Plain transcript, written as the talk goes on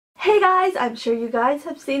Hey guys, I'm sure you guys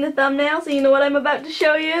have seen the thumbnail, so you know what I'm about to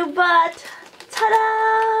show you, but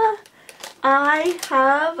ta-da! I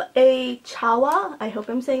have a Chawa, I hope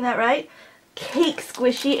I'm saying that right, cake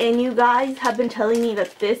squishy, and you guys have been telling me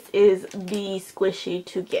that this is the squishy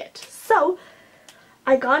to get. So,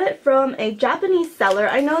 I got it from a Japanese seller.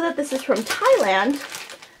 I know that this is from Thailand,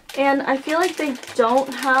 and I feel like they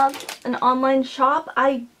don't have an online shop.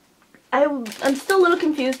 I'm still a little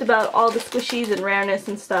confused about all the squishies and rareness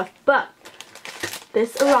and stuff, but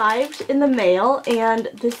this arrived in the mail, and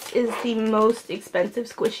this is the most expensive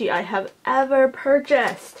squishy I have ever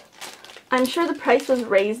purchased. I'm sure the price was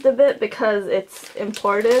raised a bit because it's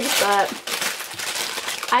imported, but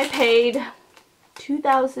I paid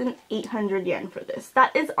 2,800 yen for this.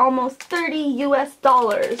 That is almost 30 US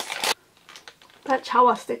dollars. That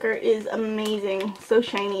Chawa sticker is amazing. So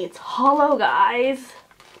shiny. It's hollow, guys.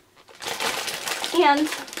 And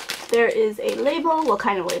there is a label, well,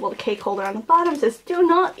 kind of label, the cake holder on the bottom says, "Do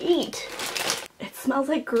not eat." It smells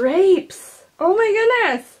like grapes. Oh my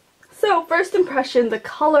goodness. So, first impression, the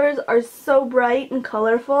colors are so bright and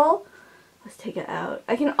colorful. Let's take it out.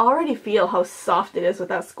 I can already feel how soft it is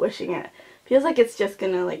without squishing it. Feels like it's just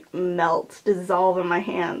gonna like melt, dissolve in my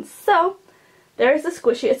hands. So, there's the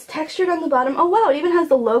squishy. It's textured on the bottom. Oh wow, it even has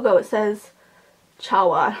the logo. It says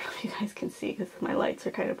Chawa. I don't know if you guys can see because my lights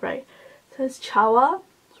are kind of bright. It says Chawa,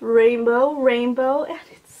 rainbow, rainbow, and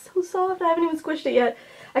it's so soft. I haven't even squished it yet.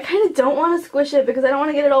 I kind of don't want to squish it because I don't want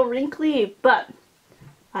to get it all wrinkly, but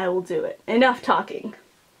I will do it. Enough talking.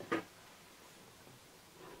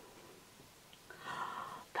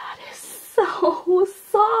 That is so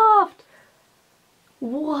soft.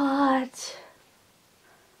 What?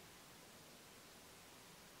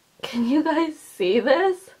 Can you guys see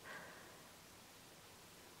this?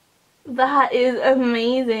 That is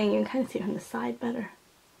amazing. You can kind of see it from the side better.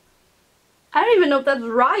 I don't even know if that's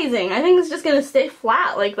rising. I think it's just going to stay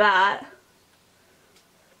flat like that.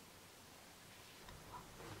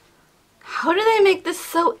 How do they make this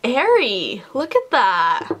so airy? Look at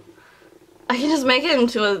that. I can just make it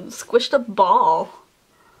into a squished up ball.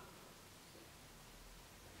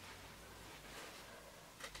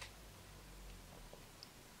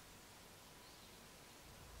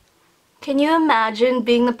 Can you imagine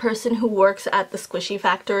being the person who works at the squishy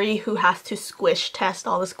factory who has to squish test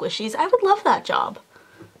all the squishies? I would love that job.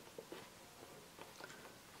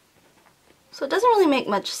 So it doesn't really make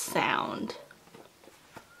much sound,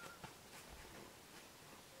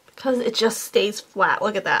 because it just stays flat.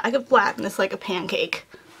 Look at that. I could flatten this like a pancake.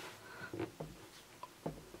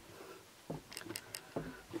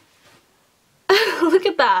 Look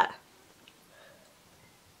at that.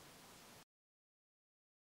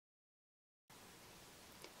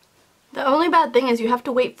 The only bad thing is you have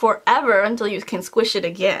to wait forever until you can squish it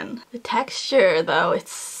again. The texture, though,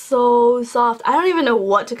 it's so soft. I don't even know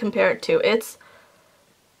what to compare it to. It's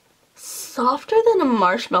softer than a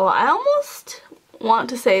marshmallow. I almost want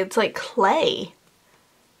to say it's like clay.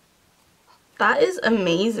 That is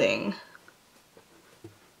amazing.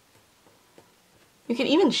 You can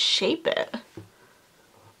even shape it.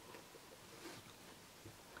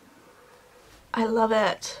 I love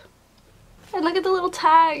it. And look at the little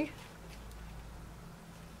tag.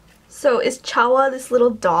 So is Chawa this little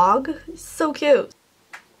dog? It's so cute.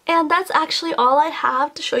 And that's actually all I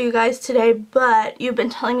have to show you guys today, but you've been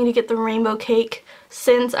telling me to get the rainbow cake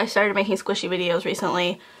since I started making squishy videos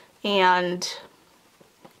recently, and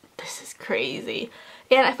this is crazy.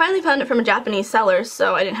 And I finally found it from a Japanese seller,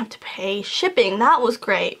 so I didn't have to pay shipping. That was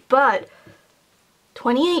great, but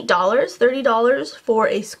 $28, $30 for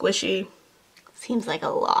a squishy seems like a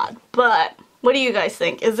lot. But what do you guys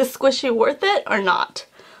think? Is this squishy worth it or not?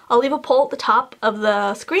 I'll leave a poll at the top of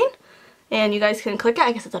the screen, and you guys can click it.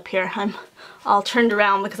 I guess it's up here. I'm all turned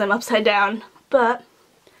around because I'm upside down, but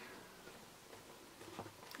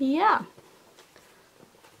yeah.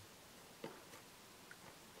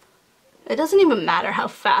 It doesn't even matter how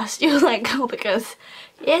fast you let go because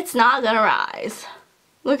it's not gonna rise.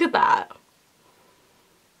 Look at that.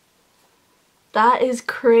 That is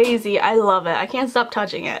crazy. I love it. I can't stop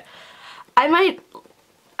touching it.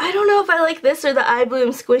 I don't know if I like this or the Eye Bloom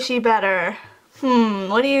squishy better.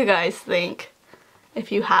 What do you guys think?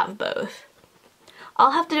 If you have both. I'll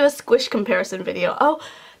have to do a squish comparison video. Oh,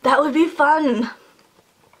 that would be fun.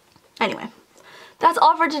 Anyway, that's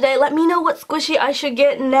all for today. Let me know what squishy I should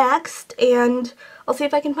get next, and I'll see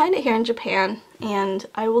if I can find it here in Japan. And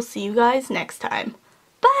I will see you guys next time.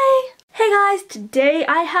 Bye! Hey guys, today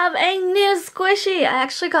I have a new squishy. I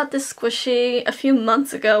actually got this squishy a few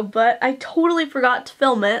months ago, but I totally forgot to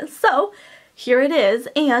film it. So, here it is,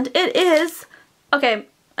 and it is, okay,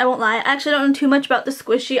 I won't lie, I actually don't know too much about the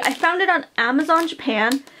squishy. I found it on Amazon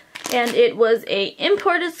Japan, and it was a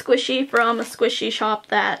imported squishy from a squishy shop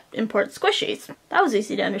that imports squishies. That was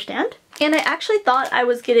easy to understand. And I actually thought I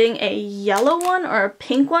was getting a yellow one or a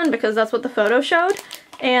pink one because that's what the photo showed.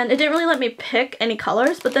 And it didn't really let me pick any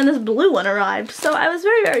colors, but then this blue one arrived, so I was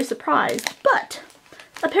very, very surprised. But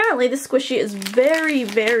apparently this squishy is very,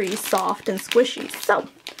 very soft and squishy, so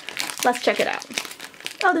let's check it out.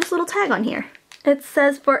 Oh, there's a little tag on here. It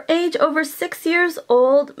says, for age over 6 years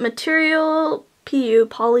old, material PU,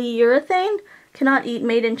 polyurethane, cannot eat,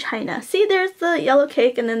 made in China. See, there's the yellow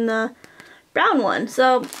cake and then the brown one.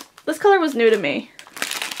 So this color was new to me.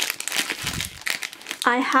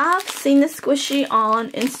 I have seen this squishy on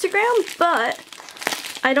Instagram, but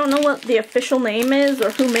I don't know what the official name is or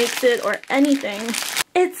who makes it or anything.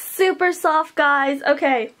 It's super soft, guys.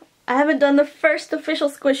 Okay, I haven't done the first official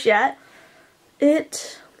squish yet.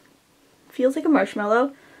 It feels like a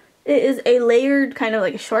marshmallow. It is a layered kind of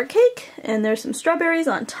like a shortcake, and there's some strawberries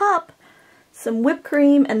on top, some whipped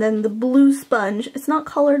cream, and then the blue sponge. It's not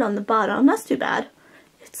colored on the bottom. That's too bad.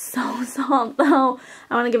 It's so soft though.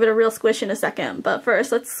 I want to give it a real squish in a second, but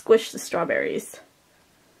first let's squish the strawberries.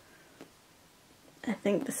 I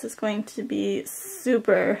think this is going to be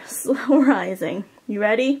super slow rising. You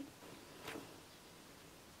ready?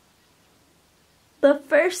 The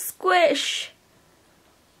first squish!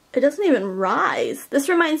 It doesn't even rise. This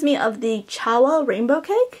reminds me of the Chawa rainbow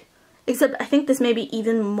cake, except I think this may be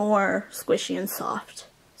even more squishy and soft.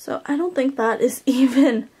 So I don't think that is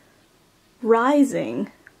even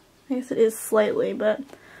rising. I guess it is slightly, but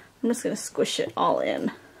I'm just going to squish it all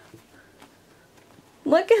in.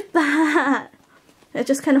 Look at that! It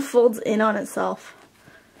just kind of folds in on itself.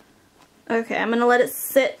 Okay, I'm going to let it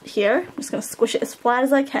sit here. I'm just going to squish it as flat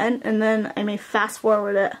as I can, and then I may fast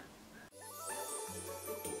forward it.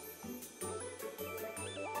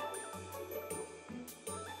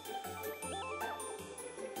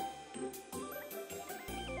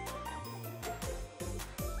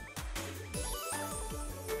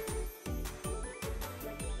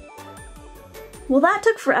 Well, that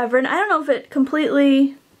took forever, and I don't know if it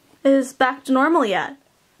completely is back to normal yet.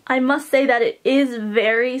 I must say that it is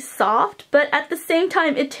very soft, but at the same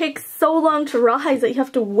time it takes so long to rise that you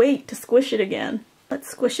have to wait to squish it again. Let's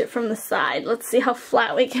squish it from the side. Let's see how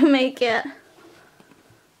flat we can make it.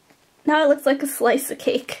 Now it looks like a slice of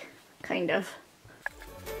cake, kind of.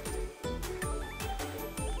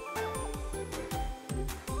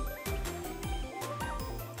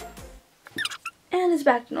 And it's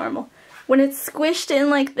back to normal. When it's squished in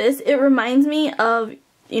like this, it reminds me of,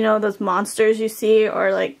 you know, those monsters you see,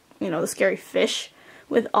 or like, you know, the scary fish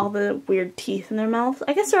with all the weird teeth in their mouth.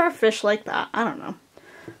 I guess there are fish like that. I don't know.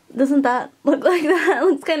 Doesn't that look like that? It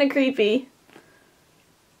looks kind of creepy.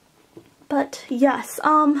 But yes,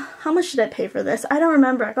 how much did I pay for this? I don't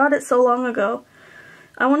remember. I got it so long ago.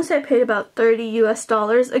 I want to say I paid about $30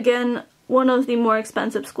 US. Again, one of the more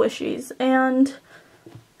expensive squishies. And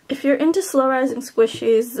if you're into slow rising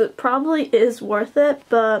squishies, it probably is worth it,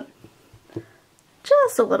 but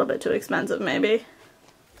just a little bit too expensive maybe.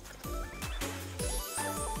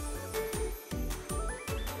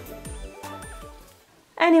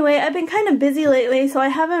 Anyway, I've been kind of busy lately, so I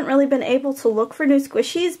haven't really been able to look for new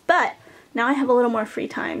squishies, but now I have a little more free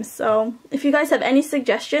time. So if you guys have any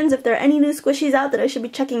suggestions, if there are any new squishies out that I should be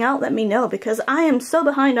checking out, let me know, because I am so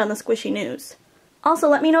behind on the squishy news. Also,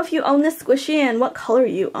 let me know if you own this squishy and what color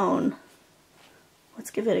you own.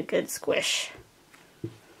 Let's give it a good squish.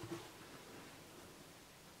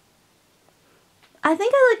 I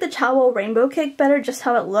think I like the Chawa rainbow cake better, just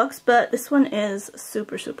how it looks, but this one is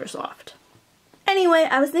super, super soft. Anyway,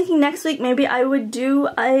 I was thinking next week maybe I would do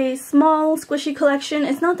a small squishy collection.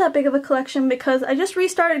 It's not that big of a collection because I just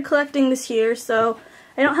restarted collecting this year, so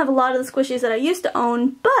I don't have a lot of the squishies that I used to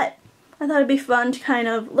own, but I thought it'd be fun to kind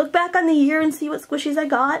of look back on the year and see what squishies I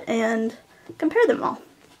got and compare them all.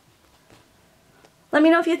 Let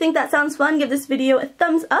me know if you think that sounds fun. Give this video a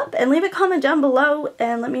thumbs up and leave a comment down below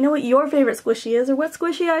and let me know what your favorite squishy is or what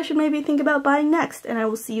squishy I should maybe think about buying next. And I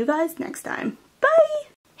will see you guys next time. Bye!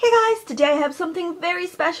 Hey guys, today I have something very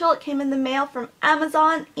special. It came in the mail from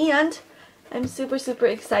Amazon and I'm super, super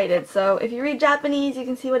excited. So if you read Japanese, you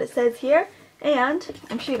can see what it says here. And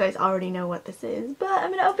I'm sure you guys already know what this is, but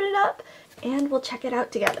I'm going to open it up and we'll check it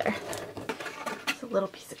out together. It's a little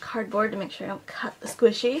piece of cardboard to make sure I don't cut the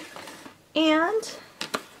squishy. And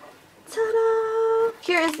ta-da!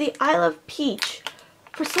 Here is the I Love Peach.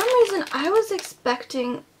 For some reason, I was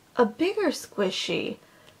expecting a bigger squishy.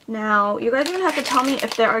 Now, you guys are going to have to tell me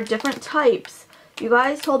if there are different types. You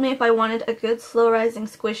guys told me if I wanted a good slow rising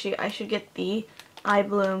squishy, I should get the I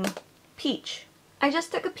Bloom Peach. I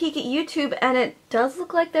just took a peek at YouTube and it does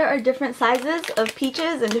look like there are different sizes of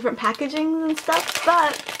peaches and different packagings and stuff,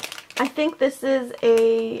 but I think this is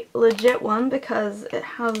a legit one because it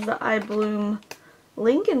has the iBloom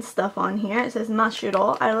link and stuff on here. It says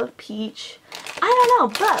Mashiro, I love peach. I don't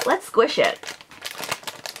know, but let's squish it.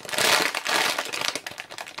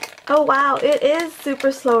 Oh wow, it is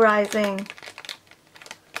super slow rising.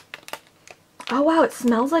 Oh wow, it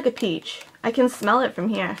smells like a peach. I can smell it from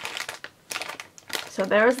here. So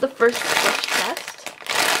there's the first squish test.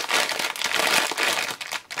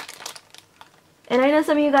 And I know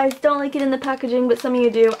some of you guys don't like it in the packaging, but some of you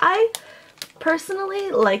do. I personally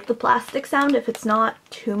like the plastic sound if it's not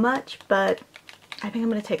too much, but I think I'm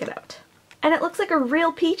going to take it out. And it looks like a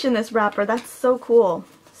real peach in this wrapper. That's so cool.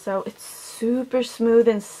 So it's super smooth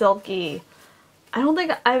and silky. I don't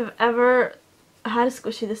think I've ever had a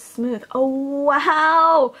squishy this smooth. Oh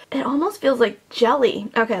wow! It almost feels like jelly.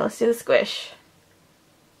 Okay, let's do the squish.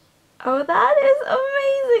 Oh, that is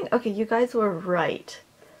amazing! Okay, you guys were right.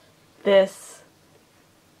 This...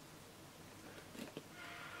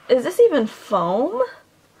 Is this even foam?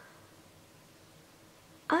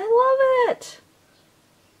 I love it!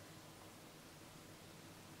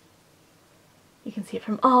 You can see it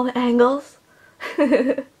from all the angles.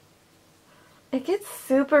 It gets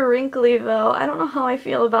super wrinkly though. I don't know how I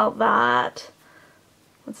feel about that.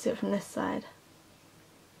 Let's do it from this side.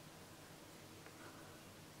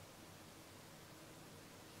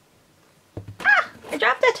 I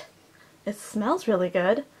dropped it! It smells really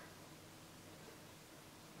good.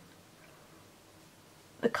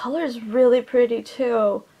 The color is really pretty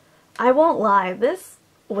too. I won't lie, this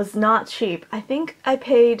was not cheap. I think I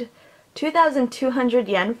paid 2,200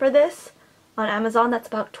 yen for this on Amazon. That's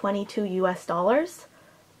about 22 US dollars.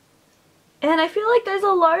 And I feel like there's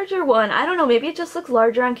a larger one. I don't know, maybe it just looks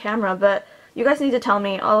larger on camera, but you guys need to tell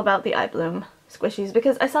me all about the iBloom squishies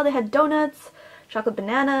because I saw they had donuts, chocolate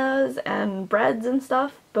bananas, and breads and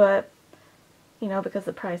stuff, but, you know, because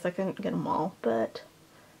of the price, I couldn't get them all. But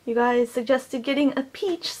you guys suggested getting a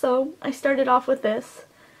peach, so I started off with this.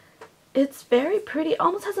 It's very pretty,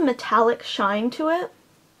 almost has a metallic shine to it.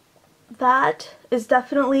 That is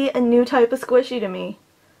definitely a new type of squishy to me.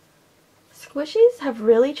 Squishies have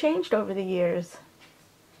really changed over the years.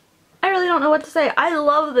 I really don't know what to say. I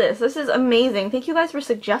love this. This is amazing. Thank you guys for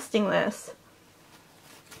suggesting this.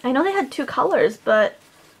 I know they had two colors, but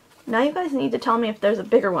now you guys need to tell me if there's a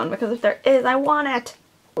bigger one, because if there is, I want it.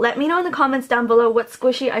 Let me know in the comments down below what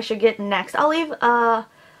squishy I should get next. I'll leave a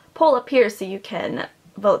poll up here so you can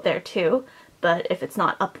vote there too, but if it's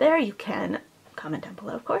not up there, you can comment down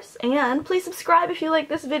below, of course. And please subscribe if you like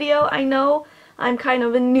this video. I know I'm kind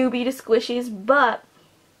of a newbie to squishies, but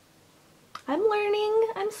I'm learning.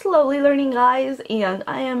 I'm slowly learning, guys, and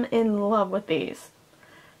I am in love with these.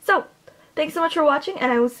 So, thanks so much for watching,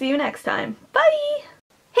 and I will see you next time. Bye!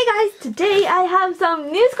 Hey guys, today I have some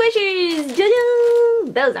new squishies!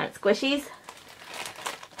 Those aren't squishies.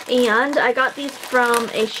 And I got these from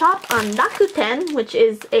a shop on Rakuten, which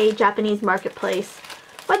is a Japanese marketplace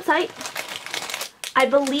website. I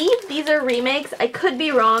believe these are remakes. I could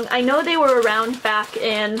be wrong. I know they were around back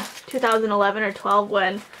in 2011 or 12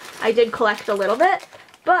 when I did collect a little bit,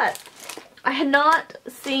 but I had not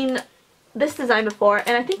seen this design before,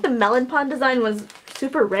 and I think the melon pond design was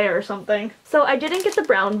super rare or something. So I didn't get the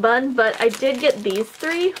brown bun, but I did get these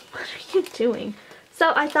three. What are you doing?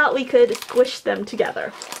 So I thought we could squish them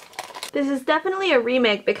together. This is definitely a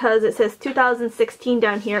remake because it says 2016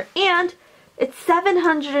 down here, and it's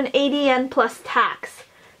 780 yen plus tax.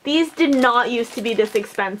 These did not used to be this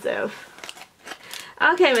expensive.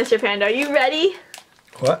 Okay, Mr. Panda, are you ready?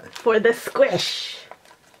 What? For the squish.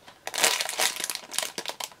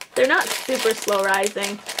 They're not super slow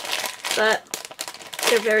rising, but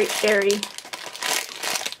they're very airy.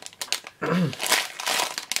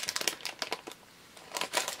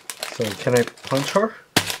 So can I punch her?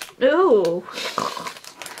 Ooh.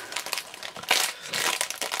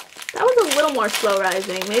 That was a little more slow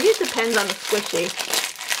rising. Maybe it depends on the squishy.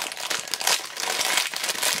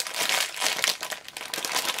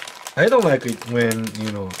 I don't like it when,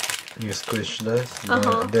 you know, you squish this.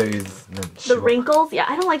 There is no the wrinkles? Yeah,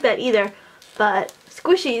 I don't like that either. But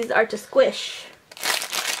squishies are to squish,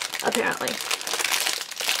 apparently.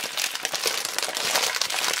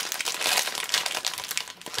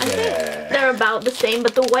 I think they're about the same,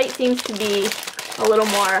 but the white seems to be a little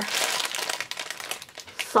more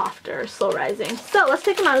softer, slow rising. So let's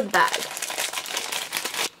take them out of the bag.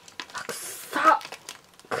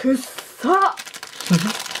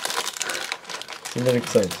 I'm very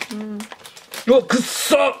excited. Oh,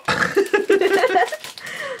 kusa!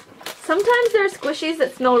 sometimes there are squishies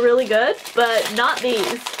that smell really good, but not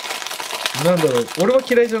these. なんだろう、俺は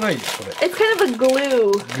嫌いじゃないこれ。 It's kind of a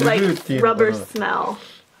glue, like っていうのかな。 rubber smell.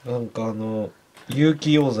 なんか有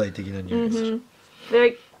機溶剤的な匂いです。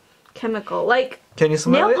Very chemical, like Can you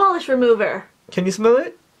smell nail it? polish remover. Can you smell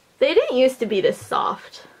it? They didn't used to be this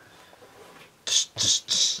soft.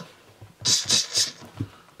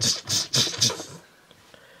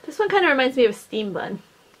 This one kind of reminds me of a steam bun.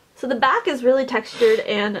 So the back is really textured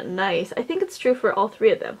and nice. I think it's true for all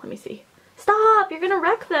three of them. Let me see. Stop! You're gonna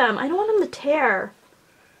wreck them! I don't want them to tear.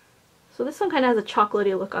 So this one kind of has a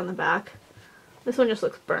chocolatey look on the back. This one just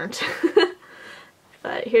looks burnt.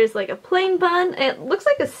 But here's like a plain bun. It looks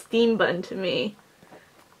like a steam bun to me.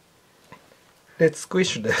 Let's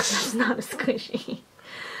squish this. It's not a squishy.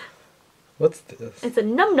 What's this? It's a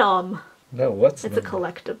num num. No, what's It's a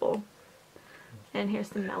collectible. And here's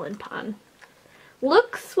the melon pan.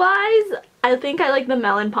 Looks wise, I think I like the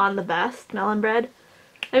melon pan the best. Melon bread.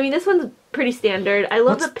 I mean, this one's pretty standard. I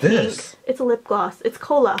love What's the pink. this? It's a lip gloss. It's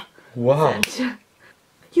cola. Wow. Scent.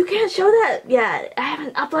 You can't show that yet. I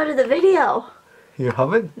haven't uploaded the video. You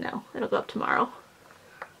haven't? No, it'll go up tomorrow.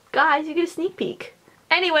 Guys, you get a sneak peek.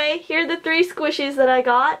 Anyway, here are the 3 squishies that I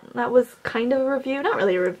got. That was kind of a review. Not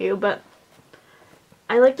really a review, but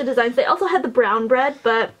I like the designs. They also had the brown bread,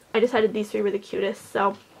 but I decided these 3 were the cutest,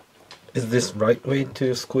 so. Is this right way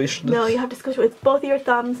to squish this? No, you have to squish it with both of your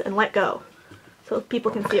thumbs and let go. So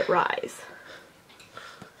people can see it rise.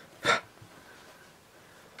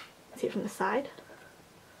 See it from the side.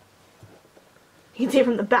 You can see it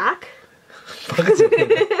from the back.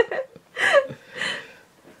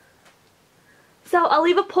 So I'll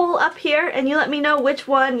leave a poll up here and you let me know which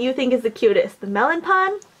one you think is the cutest. The melon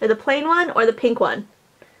pan, or the plain one, or the pink one.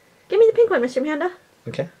 Give me the pink one, Mr. Panda.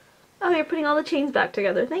 Okay. Oh, you're putting all the chains back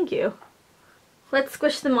together. Thank you. Let's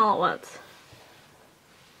squish them all at once.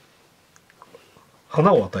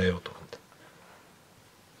 花を与えようと思って。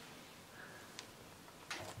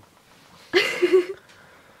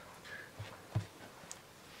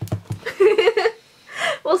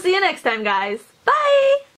 We'll see you next time, guys. Bye!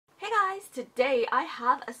 Hey guys, today I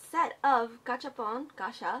have a set of gashapon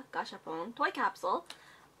toy capsule.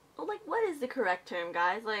 Well, like, what is the correct term,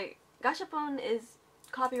 guys? Like, gashapon is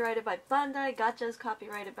copyrighted by Bandai, gacha is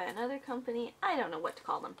copyrighted by another company. I don't know what to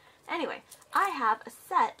call them. Anyway, I have a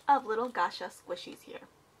set of little gacha squishies here.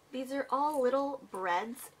 These are all little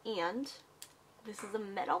breads, and this is a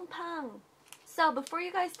melon pan. So before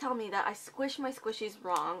you guys tell me that I squish my squishies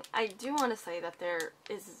wrong, I do want to say that there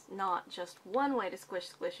is not just one way to squish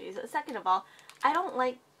squishies. Second of all, I don't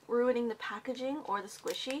like ruining the packaging or the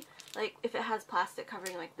squishy. Like, if it has plastic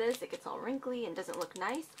covering like this, it gets all wrinkly and doesn't look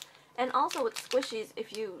nice. And also with squishies,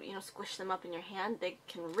 if you squish them up in your hand, they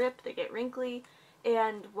can rip, they get wrinkly.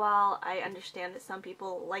 And while I understand that some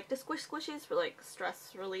people like to squish squishies for like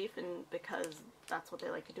stress relief and because that's what they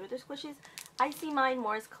like to do with their squishies, I see mine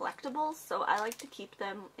more as collectibles, so I like to keep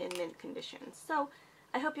them in mint condition. So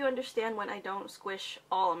I hope you understand when I don't squish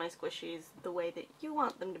all of my squishies the way that you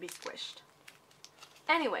want them to be squished.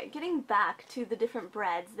 Anyway, getting back to the different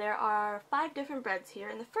breads, there are 5 different breads here,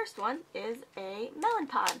 and the first one is a melon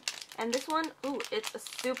pan. And this one, ooh, it's a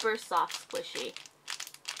super soft squishy.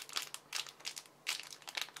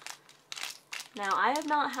 Now, I have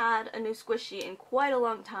not had a new squishy in quite a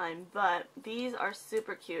long time, but these are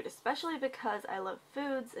super cute, especially because I love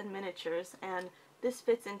foods and miniatures, and this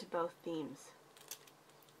fits into both themes.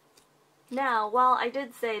 Now, while I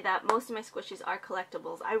did say that most of my squishies are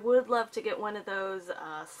collectibles, I would love to get one of those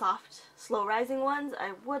soft, slow-rising ones.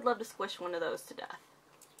 I would love to squish one of those to death.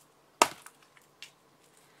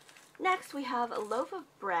 Next, we have a loaf of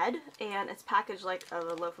bread, and it's packaged like a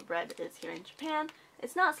loaf of bread is here in Japan.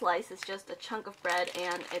 It's not sliced, it's just a chunk of bread,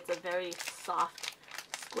 and it's a very soft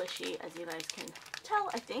squishy, as you guys can tell,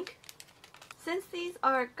 I think. Since these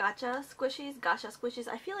are gacha squishies,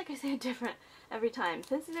 I feel like I say it different every time.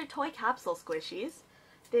 Since these are toy capsule squishies,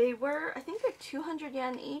 they were, I think they're 200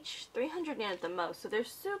 yen each, 300 yen at the most, so they're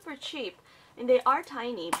super cheap, and they are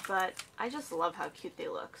tiny, but I just love how cute they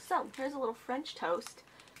look. So, here's a little French toast.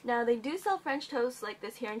 Now, they do sell French toast like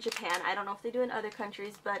this here in Japan. I don't know if they do in other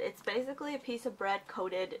countries, but it's basically a piece of bread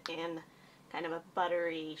coated in kind of a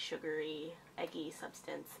buttery, sugary, eggy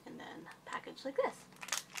substance, and then packaged like this.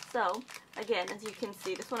 So, again, as you can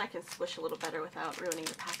see, this one I can squish a little better without ruining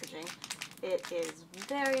the packaging. It is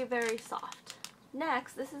very, very soft.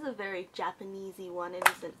 Next, this is a very Japanesey one. It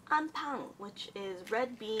is an anpan, which is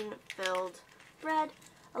red bean filled bread.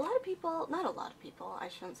 A lot of people, not a lot of people, I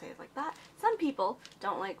shouldn't say it like that. Some people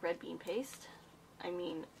don't like red bean paste. I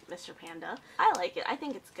mean, Mr. Panda. I like it. I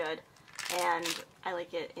think it's good. And I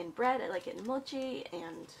like it in bread. I like it in mochi.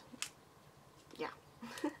 And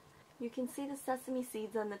You can see the sesame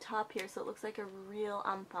seeds on the top here, so it looks like a real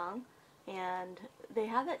ampang. And they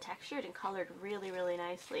have it textured and colored really, really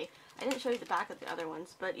nicely. I didn't show you the back of the other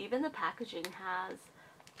ones, but even the packaging has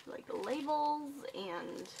like the labels,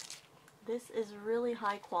 and this is really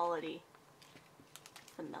high quality.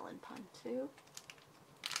 It's a melon pun too.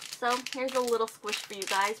 So here's a little squish for you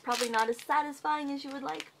guys. Probably not as satisfying as you would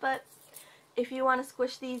like, but if you want to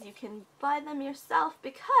squish these, you can buy them yourself,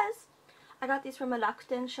 because I got these from a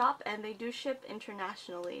Rakuten shop and they do ship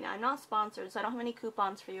internationally. Now, I'm not sponsored, so I don't have any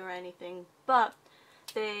coupons for you or anything, but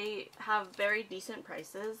they have very decent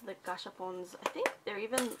prices. The gashapons, I think they're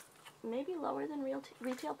even maybe lower than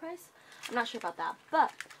retail price. I'm not sure about that,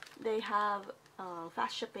 but they have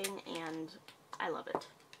fast shipping and I love it.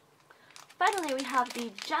 Finally, we have the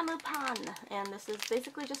jamu pan, and this is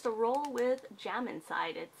basically just a roll with jam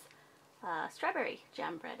inside. It's strawberry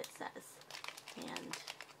jam bread, it says, and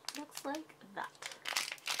looks like that.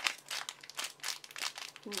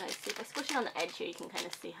 You guys see, if I squish it on the edge here, you can kind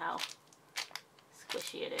of see how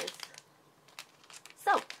squishy it is.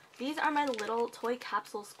 So, these are my little toy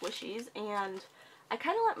capsule squishies, and I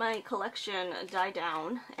kind of let my collection die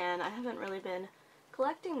down, and I haven't really been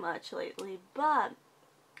collecting much lately, but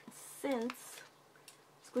since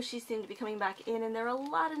squishies seem to be coming back in, and there are a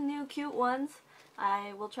lot of new cute ones,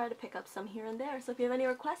 I will try to pick up some here and there. So if you have any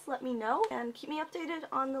requests, let me know, and keep me updated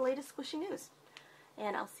on the latest squishy news.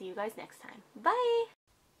 And I'll see you guys next time. Bye!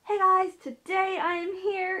 Hey guys, today I am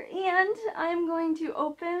here, and I'm going to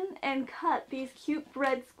open and cut these cute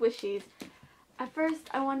bread squishies. At first,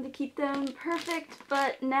 I wanted to keep them perfect,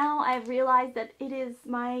 but now I've realized that it is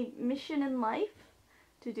my mission in life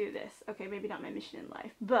to do this. Okay, maybe not my mission in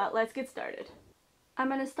life, but let's get started. I'm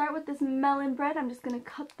going to start with this melon bread. I'm just going to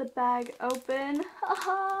cut the bag open.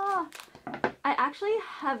 Haha! I actually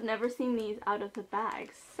have never seen these out of the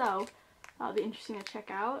bag, so that'll be interesting to check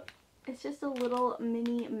out. It's just a little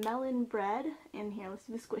mini melon bread in here. Let's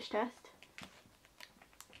do the squish test.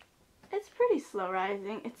 It's pretty slow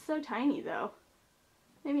rising. It's so tiny though.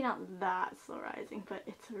 Maybe not that slow rising, but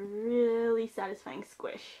it's a really satisfying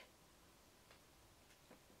squish.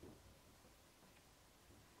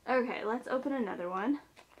 Okay, let's open another one,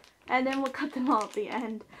 and then we'll cut them all at the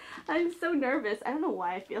end. I'm so nervous. I don't know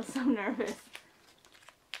why I feel so nervous.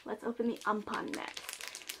 Let's open the ampang next.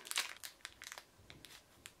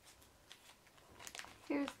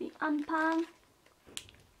 Here's the ampang.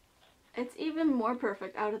 It's even more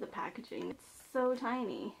perfect out of the packaging. It's so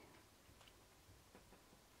tiny.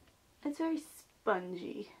 It's very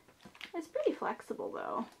spongy. It's pretty flexible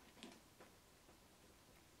though.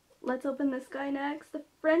 Let's open this guy next, the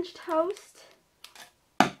French toast.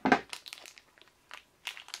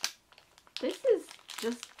 This is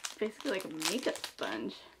just basically like a makeup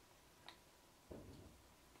sponge.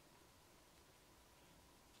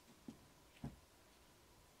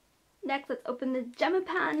 Next, let's open the jamu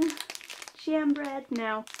jam bread.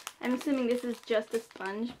 Now, I'm assuming this is just a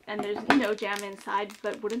sponge and there's no jam inside,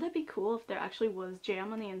 but wouldn't that be cool if there actually was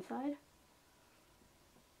jam on the inside?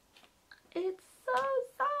 It's so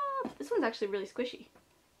soft! This one's actually really squishy.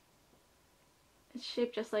 It's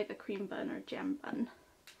shaped just like a cream bun or jam bun.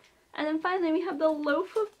 And then finally we have the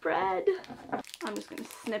loaf of bread. I'm just going to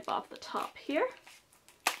snip off the top here.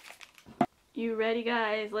 You ready,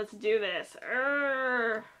 guys? Let's do this.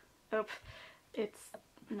 Urgh. Oh, it's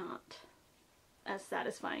not as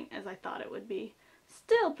satisfying as I thought it would be.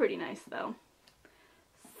 Still pretty nice though.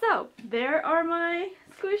 So, there are my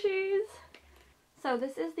squishies. So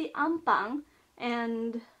this is the ampang,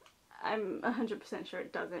 and I'm 100% sure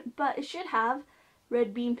it doesn't, but it should have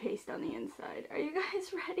red bean paste on the inside. Are you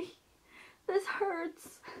guys ready? This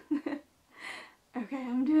hurts. Okay,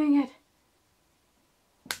 I'm doing it.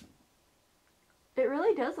 It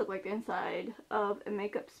really does look like the inside of a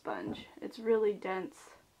makeup sponge. It's really dense.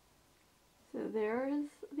 So there's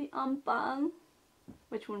the ampang.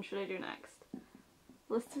 Which one should I do next?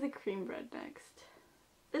 Let's do the cream bread next.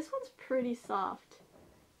 This one's pretty soft.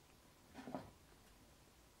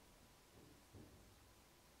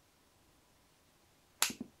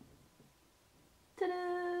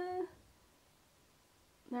 Ta-da!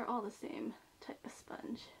 They're all the same type of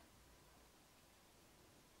sponge.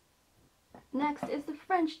 Next is the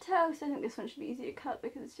French toast. I think this one should be easy to cut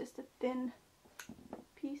because it's just a thin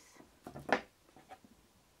piece.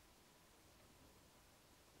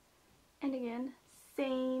 And again,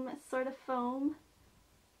 same sort of foam.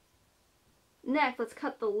 Next, let's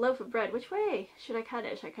cut the loaf of bread. Which way should I cut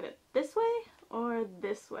it? Should I cut it this way or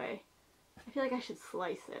this way? I feel like I should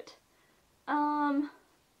slice it.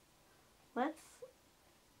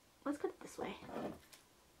 Let's cut it this way.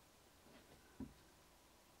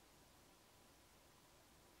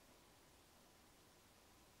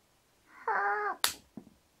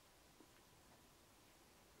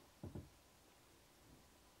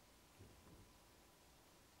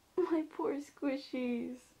 my poor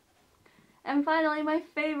squishies. And finally, my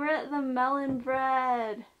favorite, the melon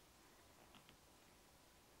bread.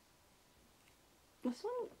 This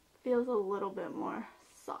one feels a little bit more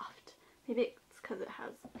soft. Maybe it's because it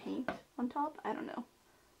has paint on top. I don't know.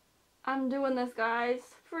 I'm doing this, guys,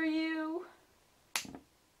 for you.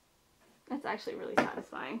 It's actually really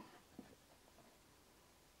satisfying.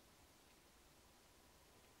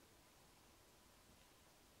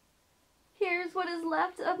 Here's what is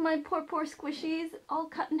left of my poor squishies, all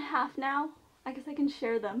cut in half now. I guess I can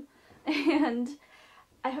share them. And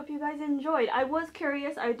I hope you guys enjoyed. I was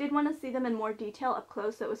curious. I did want to see them in more detail up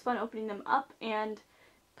close, so it was fun opening them up, and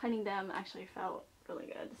cutting them actually felt really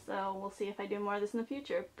good. So we'll see if I do more of this in the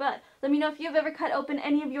future. But let me know if you've ever cut open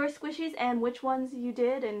any of your squishies and which ones you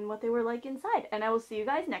did and what they were like inside. And I will see you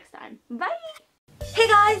guys next time. Bye! Hey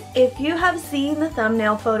guys! If you have seen the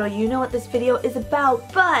thumbnail photo, you know what this video is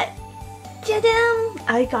about, but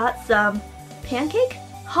I got some pancake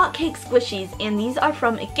hotcake squishies, and these are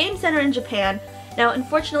from a game center in Japan. Now,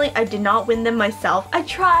 unfortunately, I did not win them myself. I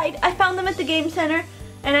tried. I found them at the game center,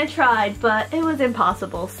 and I tried, but it was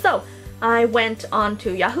impossible. So, I went on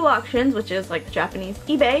to Yahoo Auctions, which is like the Japanese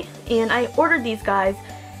eBay, and I ordered these guys,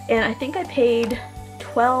 and I think I paid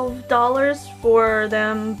 $12 for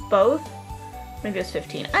them both. Maybe it was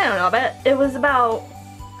 $15. I don't know, but it was about,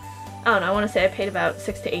 I don't know, I want to say I paid about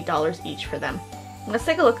 $6 to $8 each for them. Let's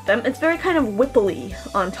take a look at them. It's very kind of whipply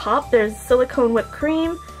on top. There's silicone whipped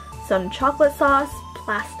cream, some chocolate sauce,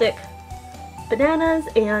 plastic bananas,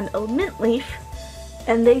 and a mint leaf.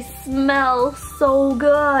 And they smell so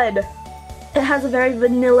good. It has a very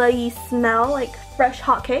vanilla-y smell, like fresh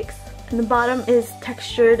hotcakes. And the bottom is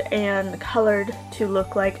textured and colored to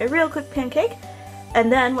look like a real quick pancake.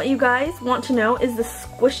 And then what you guys want to know is the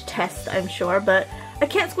squish test, I'm sure, but I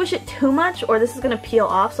can't squish it too much or this is going to peel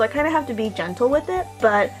off, so I kind of have to be gentle with it,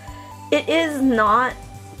 but it is not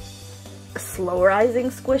a slow rising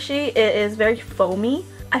squishy. It is very foamy.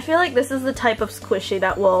 I feel like this is the type of squishy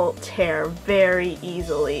that will tear very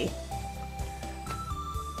easily.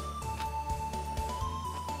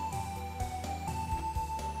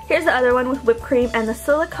 Here's the other one with whipped cream, and the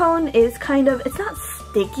silicone is kind of, it's not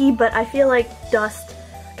sticky, but I feel like dust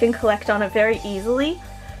can collect on it very easily.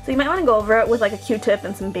 So you might want to go over it with like a Q-tip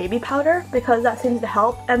and some baby powder because that seems to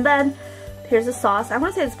help. And then here's the sauce. I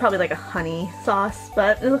want to say it's probably like a honey sauce,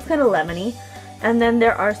 but it looks kind of lemony. And then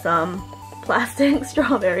there are some plastic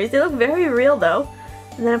strawberries. They look very real though.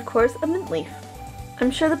 And then of course a mint leaf. I'm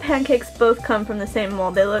sure the pancakes both come from the same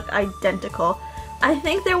mold. They look identical. I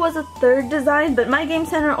think there was a third design, but my game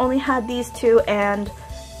center only had these two, and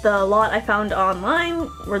the lot I found online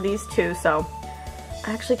were these two, so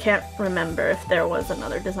I actually can't remember if there was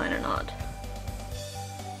another design or not.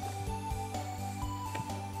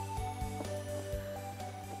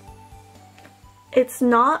 It's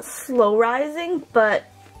not slow rising, but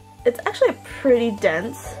it's actually a pretty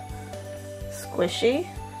dense squishy.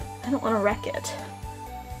 I don't want to wreck it.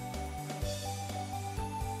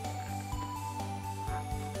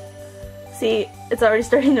 See, it's already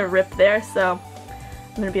starting to rip there, so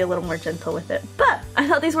I'm going to be a little more gentle with it. But I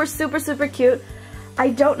thought these were super, super cute. I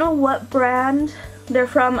don't know what brand they're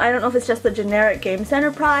from. I don't know if it's just the generic Game Center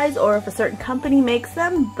prize or if a certain company makes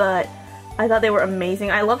them, but I thought they were amazing.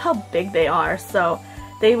 I love how big they are, so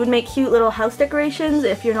they would make cute little house decorations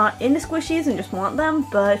if you're not into squishies and just want them,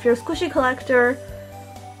 but if you're a squishy collector,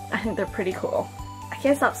 I think they're pretty cool. I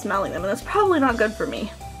can't stop smelling them, and that's probably not good for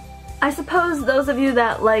me. I suppose those of you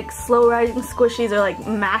that like slow rising squishies or like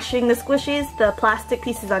mashing the squishies, the plastic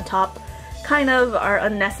pieces on top kind of are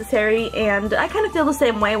unnecessary, and I kind of feel the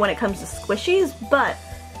same way when it comes to squishies, but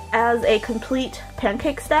as a complete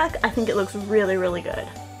pancake stack, I think it looks really, really good.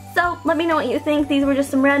 So let me know what you think. These were just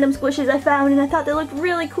some random squishies I found and I thought they looked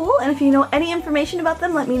really cool, and if you know any information about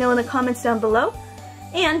them, let me know in the comments down below.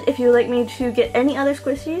 And if you'd like me to get any other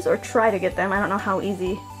squishies, or try to get them, I don't know how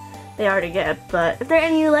easy they are to get, but if there are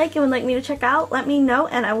any you like and would like me to check out, let me know,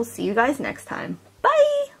 and I will see you guys next time.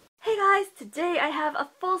 Bye! Hey guys, today I have a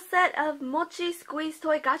full set of mochi squeeze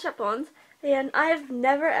toy gachapons, and I've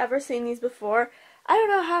never ever seen these before. I don't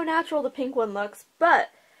know how natural the pink one looks, but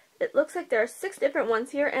it looks like there are 6 different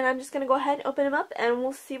ones here, and I'm just going to go ahead and open them up and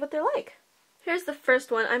we'll see what they're like. Here's the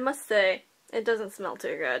first one. I must say, it doesn't smell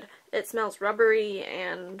too good. It smells rubbery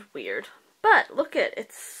and weird. But look at it,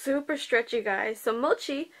 it's super stretchy, guys. So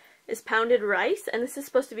mochi is pounded rice, and this is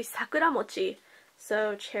supposed to be sakura mochi.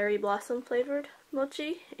 So cherry blossom flavored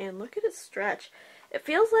mochi, and look at it stretch. It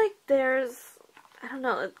feels like there's, I don't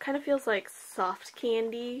know, it kind of feels like soft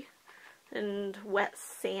candy and wet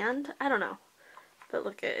sand. I don't know. But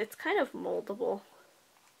look at it, it's kind of moldable.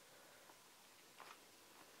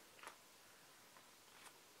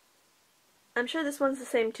 I'm sure this one's the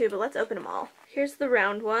same too, but let's open them all. Here's the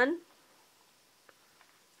round one.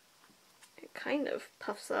 It kind of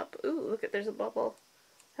puffs up. Ooh, look at, there's a bubble.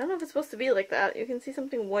 I don't know if it's supposed to be like that. You can see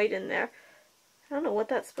something white in there. I don't know what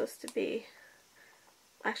that's supposed to be.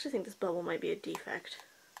 I actually think this bubble might be a defect.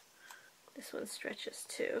 This one stretches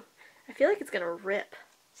too. I feel like it's gonna rip.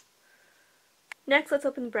 Next, let's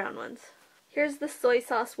open the brown ones. Here's the soy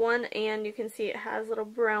sauce one, and you can see it has little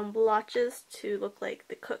brown blotches to look like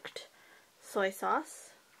the cooked soy sauce.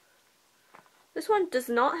 This one does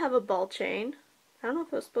not have a ball chain. I don't know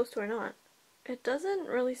if it was supposed to or not. It doesn't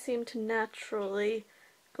really seem to naturally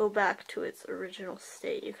go back to its original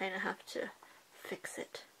state. You kind of have to fix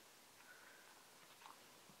it.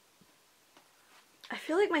 I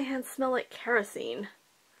feel like my hands smell like kerosene.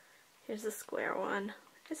 Here's the square one.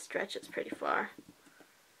 It stretches pretty far.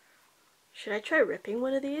 Should I try ripping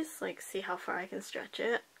one of these? Like, see how far I can stretch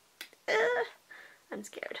it? I'm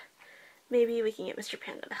scared. Maybe we can get Mr.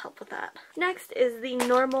 Panda to help with that. Next is the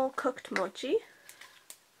normal cooked mochi.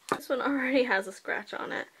 This one already has a scratch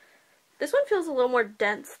on it. This one feels a little more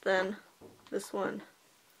dense than this one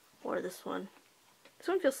or this one. This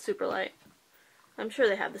one feels super light. I'm sure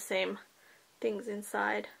they have the same things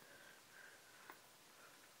inside.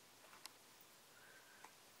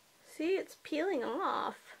 See, it's peeling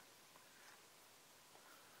off.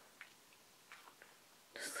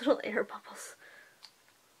 Just little air bubbles.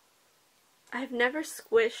 I've never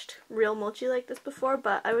squished real mochi like this before,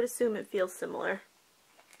 but I would assume it feels similar.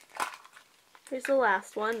 Here's the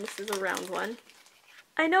last one. This is a round one.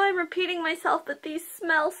 I know I'm repeating myself, but these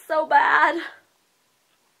smell so bad.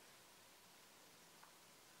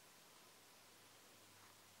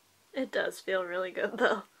 It does feel really good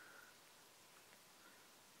though.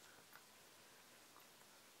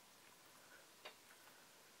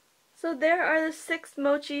 So there are the 6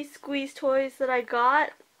 mochi squeeze toys that I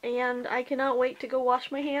got, and I cannot wait to go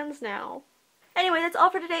wash my hands now. Anyway, that's all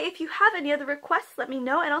for today. If you have any other requests, let me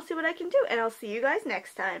know and I'll see what I can do, and I'll see you guys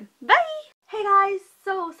next time. Bye! Hey guys,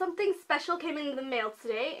 so something special came in the mail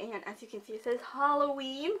today, and as you can see it says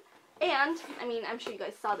Halloween, and, I mean, I'm sure you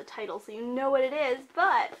guys saw the title so you know what it is,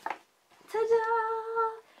 but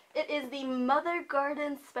ta-da! It is the Mother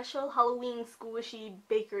Garden Special Halloween Squishy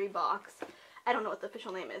Bakery Box. I don't know what the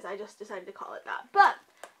official name is, I just decided to call it that. But,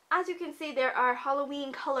 as you can see, there are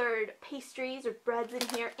Halloween colored pastries or breads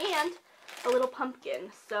in here, and a little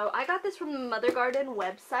pumpkin. So I got this from the Mother Garden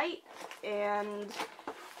website, and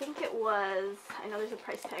I think it was, I know there's a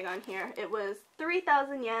price tag on here, it was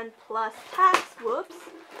 3,000 yen plus tax, whoops,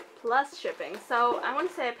 plus shipping. So I want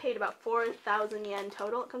to say I paid about 4,000 yen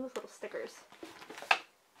total. It comes with little stickers.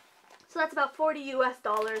 So that's about $40 US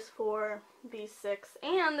for these 6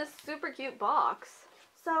 and this super cute box.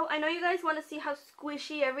 So I know you guys want to see how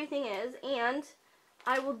squishy everything is, and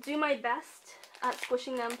I will do my best at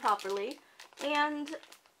squishing them properly. And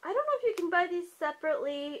I don't know if you can buy these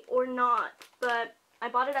separately or not, but I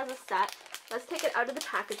bought it as a set. Let's take it out of the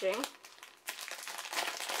packaging.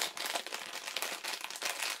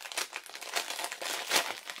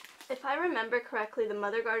 If I remember correctly, the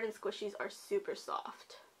Mother Garden squishies are super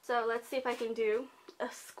soft. So let's see if I can do a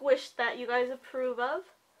squish that you guys approve of.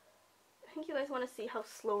 I think you guys want to see how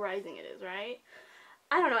slow rising it is, right?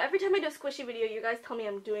 I don't know, every time I do a squishy video, you guys tell me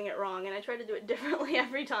I'm doing it wrong, and I try to do it differently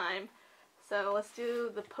every time. So let's do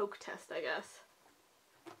the poke test, I guess.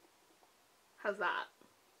 How's that?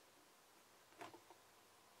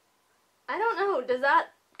 I don't know, does that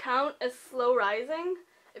count as slow rising?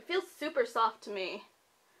 It feels super soft to me.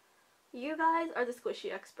 You guys are the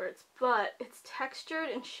squishy experts, but it's textured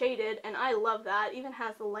and shaded, and I love that. It even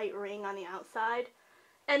has the light ring on the outside.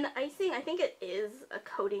 And the icing, I think it is a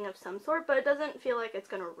coating of some sort, but it doesn't feel like it's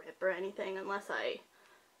going to rip or anything unless I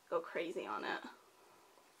go crazy on it.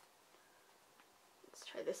 Let's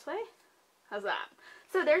try this way. How's that?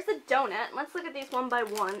 So there's the donut. Let's look at these one by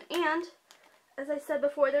one. And as I said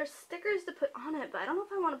before, there's stickers to put on it, but I don't know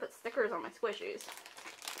if I want to put stickers on my squishies.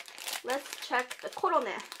 Let's check the korone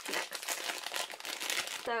next.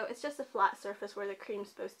 So it's just a flat surface where the cream's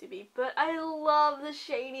supposed to be, but I love the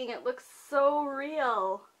shading. It looks so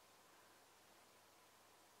real.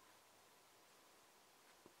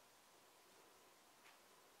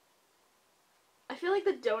 I feel like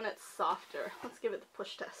the donut's softer. Let's give it the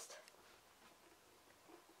push test.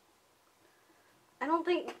 I don't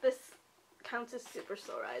think this counts as super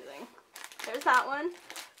slow rising. There's that one.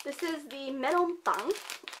 This is the melon pan.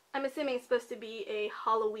 I'm assuming it's supposed to be a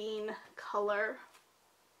Halloween color.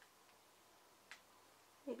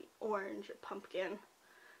 Maybe orange or pumpkin.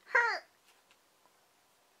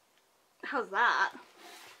 How's that?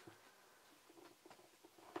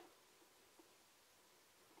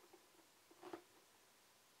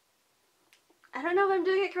 I don't know if I'm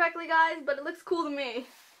doing it correctly, guys, but it looks cool to me.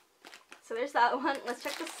 So there's that one. Let's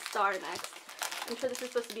check the star next. I'm sure this is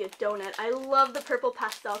supposed to be a donut. I love the purple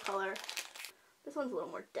pastel color. This one's a little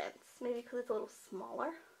more dense, maybe because it's a little smaller.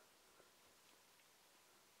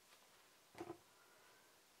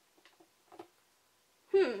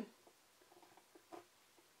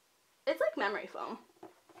 It's like memory foam.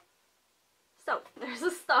 So, there's a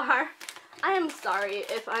star. I am sorry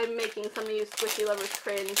if I'm making some of you squishy lovers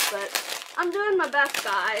cringe, but I'm doing my best,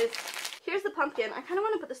 guys. Here's the pumpkin. I kind of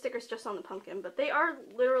want to put the stickers just on the pumpkin, but they are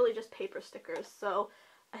literally just paper stickers, so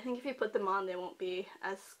I think if you put them on, they won't be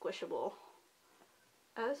as squishable.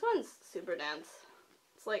 This one's super dense.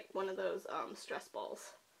 It's like one of those stress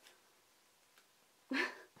balls.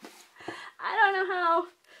 I don't know how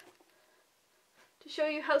to show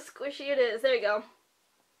you how squishy it is. There you go.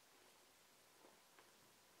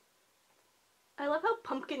 I love how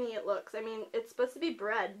pumpkin-y it looks. I mean, it's supposed to be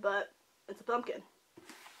bread, but it's a pumpkin.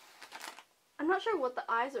 I'm not sure what the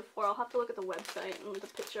eyes are for. I'll have to look at the website and the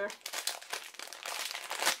picture.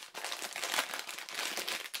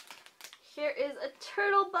 Here is a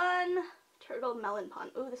turtle bun. Turtle melon bun.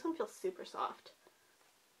 Ooh, this one feels super soft.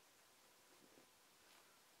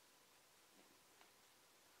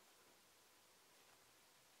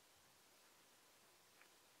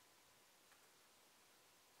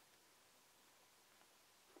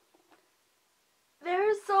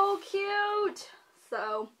 They're so cute!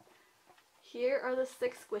 So, here are the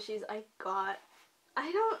 6 squishies I got.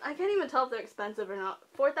 I can't even tell if they're expensive or not.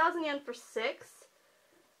 4,000 yen for 6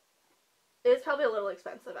 is probably a little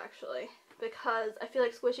expensive, actually, because I feel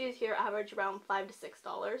like squishies here average around $5 to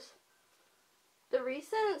 $6. The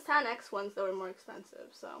recent San X ones, though, are more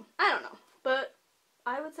expensive, so I don't know. But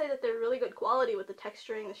I would say that they're really good quality with the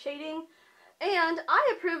texturing, the shading, and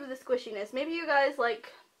I approve of the squishiness. Maybe you guys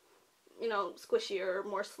like, you know, squishier,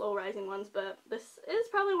 more slow rising ones, but this is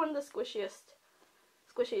probably one of the squishiest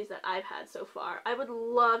squishies that I've had so far. I would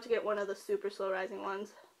love to get one of the super slow rising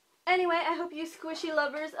ones. Anyway, I hope you squishy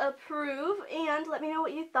lovers approve, and let me know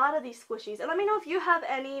what you thought of these squishies, and let me know if you have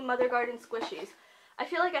any Mother Garden squishies. I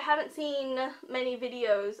feel like I haven't seen many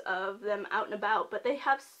videos of them out and about, but they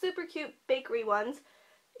have super cute bakery ones,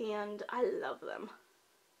 and I love them.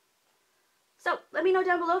 So, let me know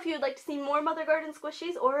down below if you would like to see more Mother Garden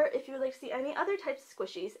squishies, or if you would like to see any other types of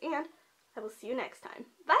squishies, and I will see you next time.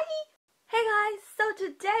 Bye! Hey guys, so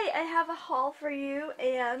today I have a haul for you,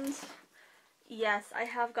 and yes, I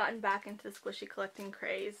have gotten back into the squishy collecting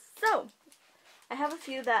craze. So, I have a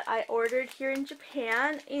few that I ordered here in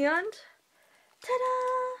Japan, and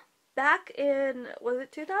ta-da! Back in, was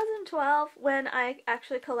it 2012, when I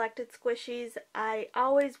actually collected squishies, I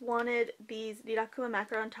always wanted these Rirakuma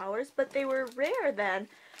macaron towers, but they were rare then.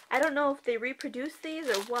 I don't know if they reproduced these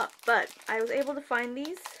or what, but I was able to find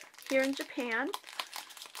these here in Japan,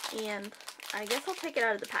 and I guess I'll take it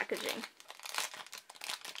out of the packaging.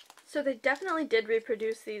 So they definitely did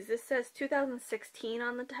reproduce these. This says 2016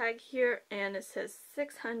 on the tag here, and it says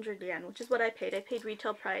 600 yen, which is what I paid. I paid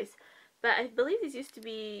retail price. But I believe these used to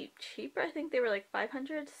be cheaper. I think they were like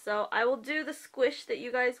 500. So I will do the squish that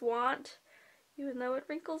you guys want, even though it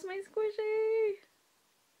wrinkles my squishy.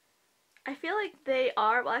 I feel like they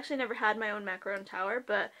are, well, I actually never had my own macaron tower,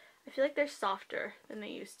 but I feel like they're softer than they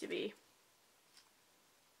used to be.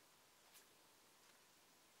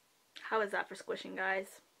 How is that for squishing,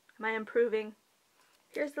 guys? Am I improving?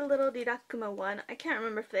 Here's the little Rirakuma one. I can't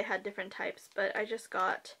remember if they had different types, but I just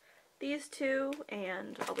got these two,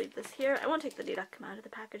 and I'll leave this here. I won't take the Rirakuma out of the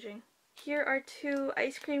packaging. Here are 2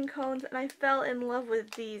 ice cream cones, and I fell in love with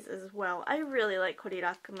these as well. I really like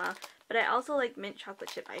Rirakuma, but I also like mint chocolate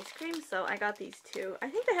chip ice cream, so I got these 2. I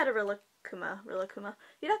think they had a Rirakuma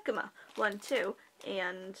one too,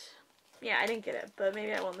 and yeah, I didn't get it, but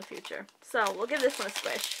maybe I will in the future. So we'll give this one a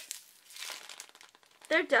squish.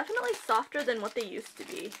 They're definitely softer than what they used to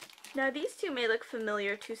be. Now these 2 may look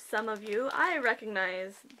familiar to some of you. I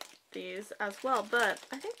recognize these as well, but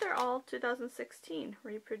I think they're all 2016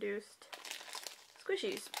 reproduced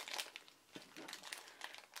squishies.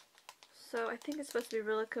 So I think it's supposed to be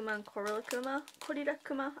Rirakuma and Korirakuma.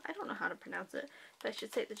 I don't know how to pronounce it, but I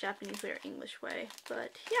should say it the Japanese way or English way.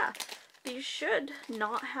 But yeah, these should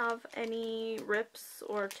not have any rips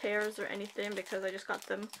or tears or anything because I just got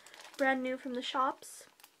them brand new from the shops.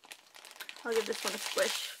 I'll give this one a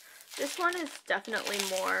squish. This one is definitely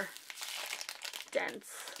more dense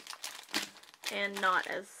and not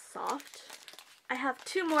as soft. I have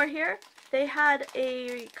 2 more here. They had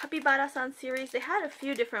a Capybara-san series. They had a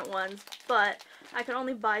few different ones, but I could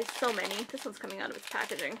only buy so many. This one's coming out of its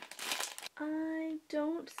packaging. I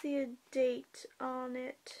don't see a date on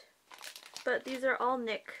it, but these are all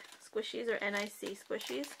Nick squishies, or NIC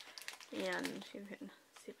squishies. And you can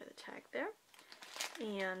see by the tag there.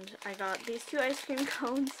 And I got these 2 ice cream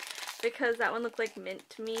cones because that one looked like mint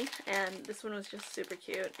to me, and this one was just super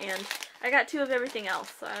cute. And I got 2 of everything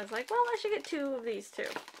else, so I was like, well, I should get 2 of these too.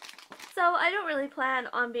 So I don't really plan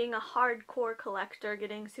on being a hardcore collector,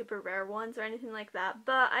 getting super rare ones or anything like that,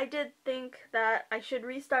 but I did think that I should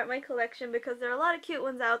restart my collection because there are a lot of cute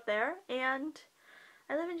ones out there, and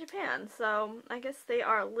I live in Japan, so I guess they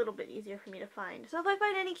are a little bit easier for me to find. So if I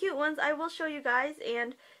find any cute ones, I will show you guys,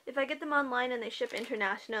 and if I get them online and they ship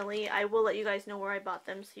internationally, I will let you guys know where I bought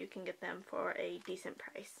them so you can get them for a decent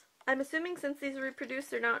price. I'm assuming since these are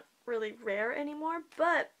reproduced, they're not really rare anymore,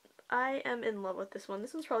 but I am in love with this one.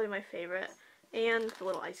 This one's probably my favorite, and the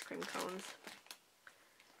little ice cream cones.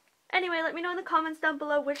 Anyway, let me know in the comments down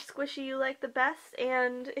below which squishy you like the best,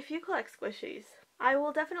 and if you collect squishies. I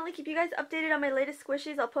will definitely keep you guys updated on my latest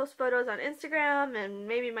squishies. I'll post photos on Instagram and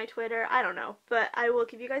maybe my Twitter. I don't know. But I will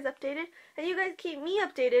keep you guys updated. And you guys keep me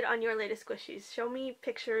updated on your latest squishies. Show me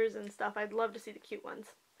pictures and stuff. I'd love to see the cute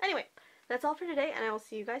ones. Anyway, that's all for today, and I will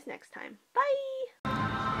see you guys next time. Bye!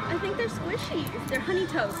 I think they're squishies. They're honey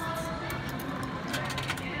toasts.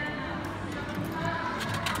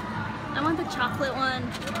 I want the chocolate one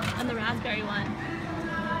and the raspberry one.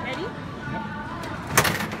 Ready?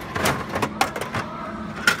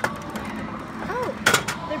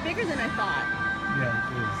 They're bigger than I thought. Yeah,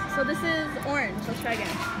 it is. So this is orange. Let's try again.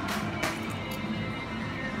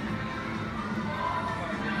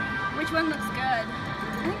 Which one looks good?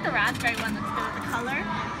 I think the raspberry one looks good with the color.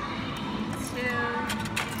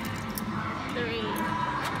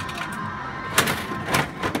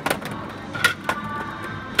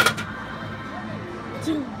 2, 3.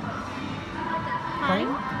 2. Fine?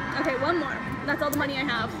 Okay, one more. That's all the money I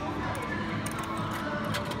have.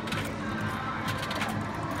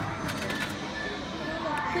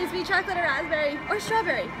 Please be chocolate or raspberry or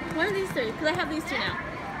strawberry. One of these 3, because I have these 2 now.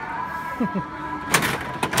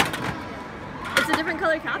 It's a different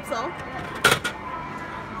color capsule.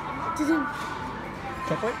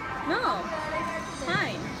 Chocolate? No.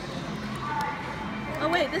 Fine. Oh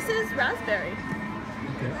wait, this is raspberry.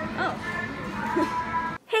 Okay. Oh.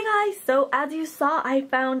 Hey guys, so as you saw, I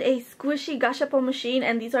found a squishy gashapon machine,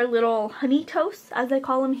 and these are little honey toasts, as I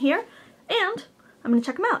call them here. And I'm going to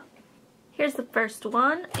check them out. Here's the first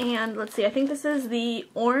one, and let's see, I think this is the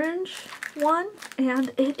orange one, and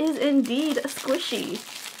it is indeed a squishy.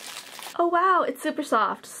 Oh wow, it's super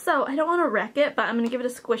soft. So I don't want to wreck it, but I'm going to give it a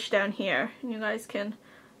squish down here, and you guys can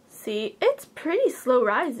see it's pretty slow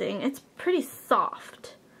rising. It's pretty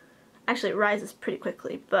soft. Actually, it rises pretty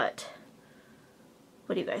quickly, but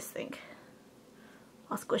what do you guys think?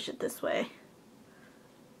 I'll squish it this way.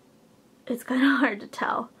 It's kind of hard to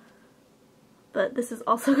tell. But this is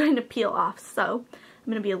also going to peel off, so I'm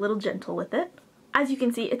going to be a little gentle with it. As you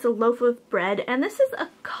can see, it's a loaf of bread, and this is a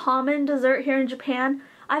common dessert here in Japan.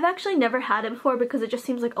 I've actually never had it before because it just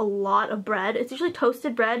seems like a lot of bread. It's usually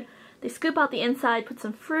toasted bread. They scoop out the inside, put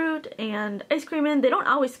some fruit and ice cream in. They don't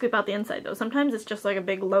always scoop out the inside though. Sometimes it's just like a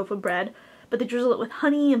big loaf of bread, but they drizzle it with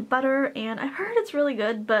honey and butter, and I've heard it's really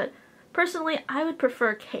good, but personally I would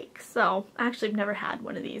prefer cake, so I actually have never had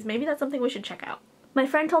one of these. Maybe that's something we should check out. My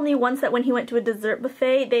friend told me once that when he went to a dessert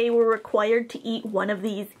buffet, they were required to eat one of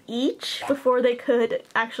these each before they could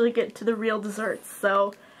actually get to the real desserts,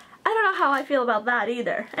 so I don't know how I feel about that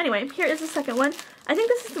either. Anyway, here is the second one. I think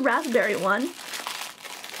this is the raspberry one.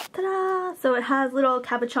 Ta-da! So it has little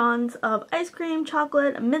cabochons of ice cream,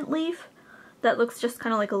 chocolate, a mint leaf that looks just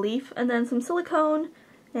kind of like a leaf, and then some silicone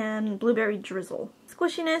and blueberry drizzle.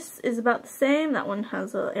 Squishiness is about the same. That one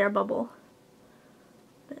has an air bubble.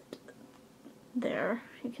 There,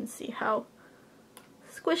 you can see how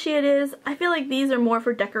squishy it is. I feel like these are more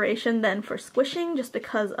for decoration than for squishing just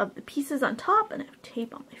because of the pieces on top, and I have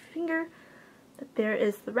tape on my finger. But there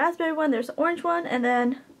is the raspberry one, there's the orange one, and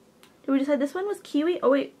then did we decide this one was kiwi?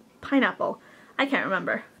 Oh wait, pineapple. I can't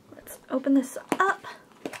remember. Let's open this up.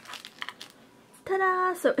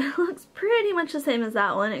 Ta-da! So it looks pretty much the same as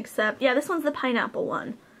that one, except, yeah, this one's the pineapple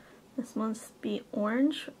one. This one's the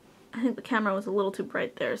orange. I think the camera was a little too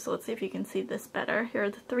bright there, so let's see if you can see this better. Here are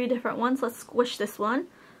the 3 different ones. Let's squish this one.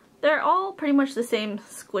 They're all pretty much the same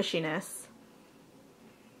squishiness.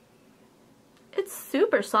 It's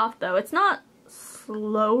super soft though. It's not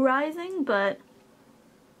slow rising, but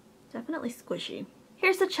definitely squishy.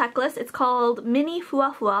 Here's the checklist. It's called Mini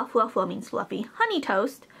Fua Fua. Fua Fua means fluffy. Honey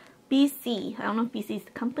Toast. BC. I don't know if BC is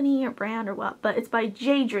the company or brand or what, but it's by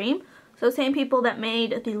J-Dream. So same people that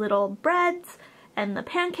made the little breads and the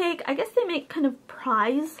pancake. I guess they make kind of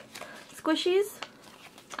prize squishies.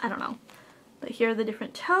 I don't know. But here are the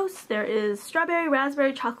different toasts. There is strawberry,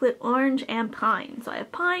 raspberry, chocolate, orange, and pine. So I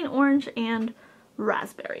have pine, orange, and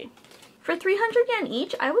raspberry. For 300 yen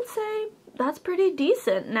each, I would say that's pretty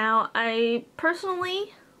decent. Now, I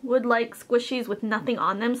personally would like squishies with nothing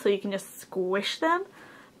on them so you can just squish them.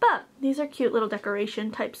 But these are cute little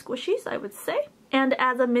decoration type squishies, I would say. And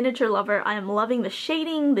as a miniature lover, I am loving the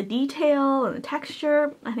shading, the detail, and the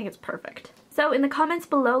texture. I think it's perfect. So in the comments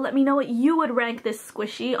below, let me know what you would rank this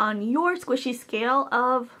squishy on your squishy scale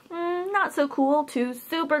of not so cool to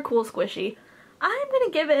super cool squishy. I'm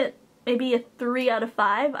gonna give it maybe a 3 out of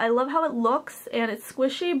 5. I love how it looks and it's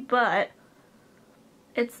squishy, but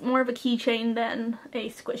it's more of a keychain than a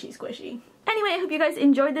squishy. Anyway, I hope you guys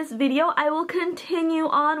enjoyed this video. I will continue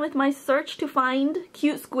on with my search to find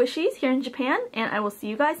cute squishies here in Japan, and I will see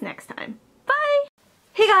you guys next time. Bye!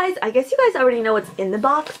 Hey guys, I guess you guys already know what's in the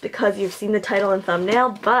box because you've seen the title and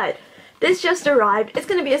thumbnail, but this just arrived. It's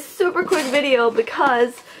going to be a super quick video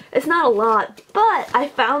because it's not a lot, but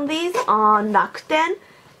I found these on Rakuten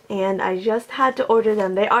and I just had to order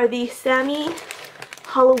them. They are the Sammy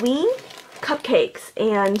Halloween cupcakes,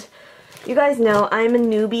 and you guys know I'm a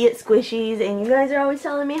newbie at squishies and you guys are always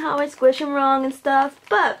telling me how I squish them wrong and stuff,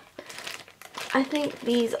 but I think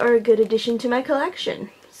these are a good addition to my collection.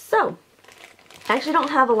 So, I actually don't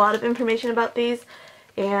have a lot of information about these,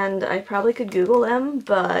 and I probably could Google them,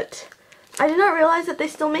 but I did not realize that they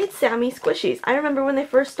still made Sammy squishies. I remember when they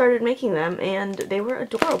first started making them, and they were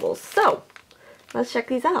adorable. So, let's check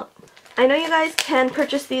these out. I know you guys can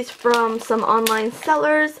purchase these from some online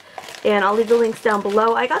sellers, and I'll leave the links down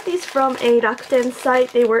below. I got these from a Rakuten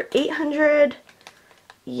site. They were 800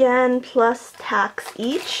 yen plus tax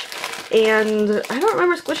each. And I don't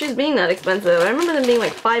remember squishies being that expensive. I remember them being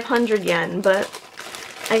like 500 yen, but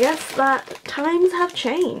I guess that times have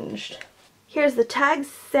changed. Here's the tag,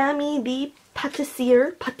 Sammy the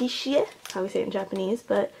Patissier, that's how we say it in Japanese,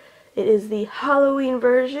 but it is the Halloween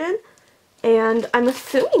version. And I'm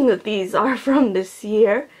assuming that these are from this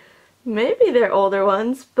year. Maybe they're older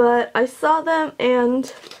ones, but I saw them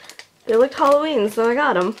and they looked Halloween, so I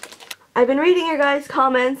got them. I've been reading your guys'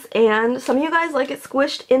 comments, and some of you guys like it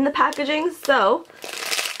squished in the packaging, so...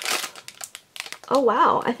 Oh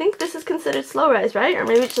wow, I think this is considered slow rise, right? Or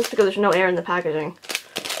maybe it's just because there's no air in the packaging.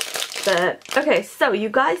 But, okay, so you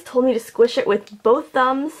guys told me to squish it with both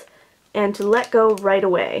thumbs and to let go right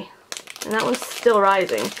away. And that one's still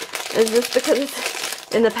rising. Is this because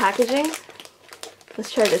it's in the packaging?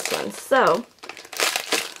 Let's try this one. So,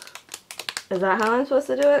 is that how I'm supposed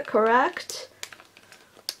to do it? Correct?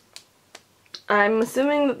 I'm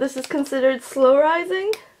assuming that this is considered slow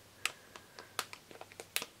rising.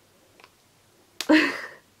 And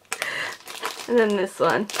then this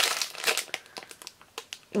one.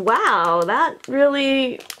 Wow, that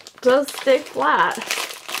really does stay flat.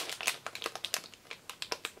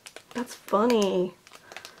 That's funny.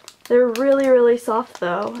 They're really, really soft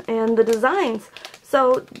though. And the designs,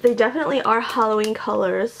 so they definitely are Halloween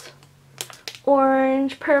colors.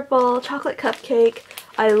 Orange, purple, chocolate cupcake.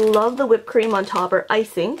 I love the whipped cream on top, or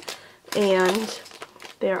icing, and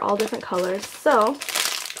they're all different colors. So,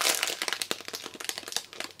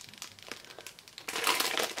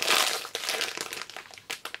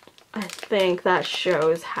 I think that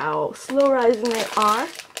shows how slow rising they are.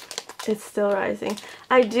 It's still rising.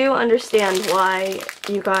 I do understand why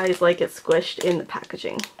you guys like it squished in the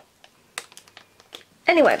packaging.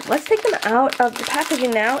 Anyway, let's take them out of the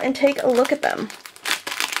packaging now and take a look at them.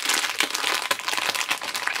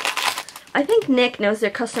 I think Nick knows their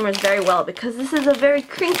customers very well because this is a very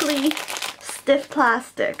crinkly, stiff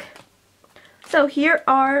plastic. So here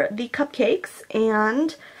are the cupcakes,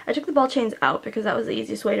 and I took the ball chains out because that was the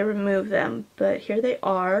easiest way to remove them, but here they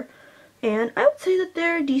are, and I would say that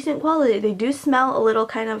they're decent quality. They do smell a little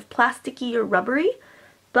kind of plasticky or rubbery,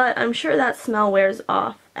 but I'm sure that smell wears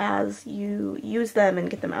off as you use them and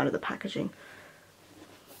get them out of the packaging.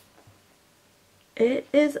 It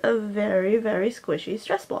is a very, very squishy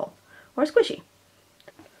stress ball. Or squishy.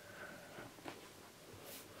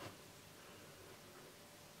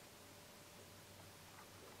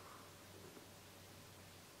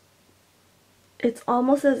 It's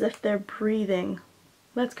almost as if they're breathing.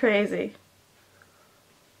 That's crazy.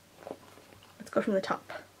 Let's go from the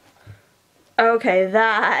top. Okay,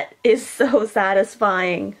 that is so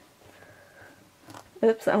satisfying.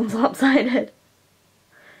 Oops, that one's lopsided.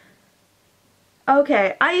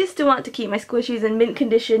 Okay, I used to want to keep my squishies in mint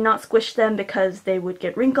condition, not squish them because they would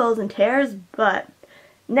get wrinkles and tears, but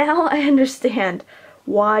now I understand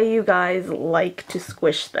why you guys like to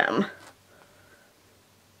squish them.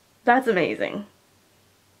 That's amazing.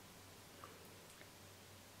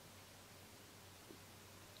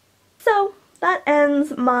 So,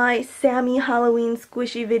 ends my Sammy Halloween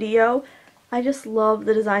squishy video. I just love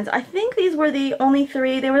the designs. I think these were the only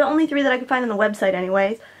three. They were the only three that I could find on the website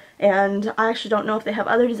anyways. And I actually don't know if they have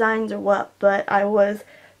other designs or what, but I was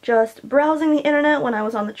just browsing the internet when I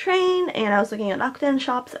was on the train, and I was looking at Rakuten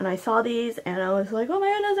shops, and I saw these, and I was like, oh my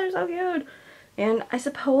goodness, they're so cute. And I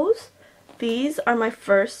suppose these are my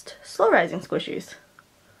first slow rising squishies.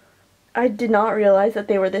 I did not realize that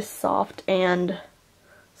they were this soft and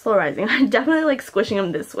slow rising. I definitely like squishing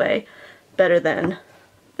them this way better than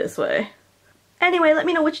this way. Anyway, let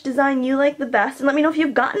me know which design you like the best, and let me know if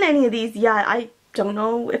you've gotten any of these yet. I don't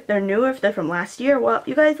know if they're new or if they're from last year. Well,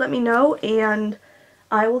 you guys let me know, and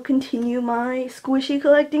I will continue my squishy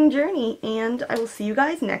collecting journey, and I will see you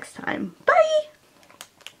guys next time. Bye!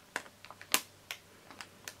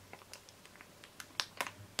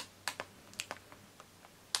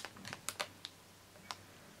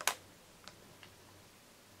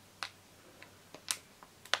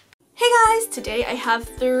 Hey guys! Today I have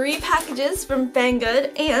 3 packages from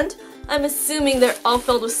Banggood, and I'm assuming they're all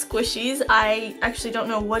filled with squishies. I actually don't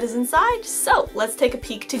know what is inside, so let's take a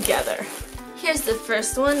peek together. Here's the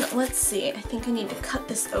first one. Let's see. I think I need to cut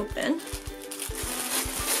this open.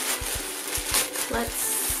 Let's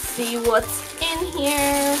see what's in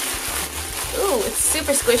here. Ooh, it's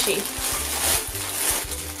super squishy.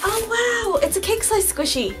 Oh wow, it's a cake slice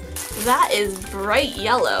squishy. That is bright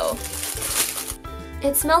yellow.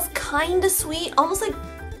 It smells kinda sweet, almost like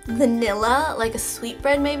vanilla, like a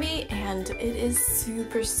sweetbread maybe, and it is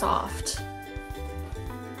super soft.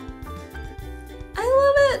 I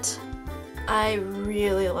love it! I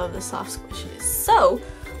really love the soft squishies. So,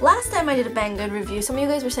 last time I did a Banggood review, some of you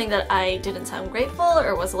guys were saying that I didn't sound grateful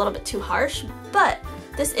or was a little bit too harsh, but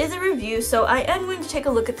this is a review, so I am going to take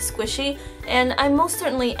a look at the squishy, and I most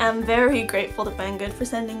certainly am very grateful to Banggood for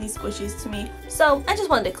sending these squishies to me. So I just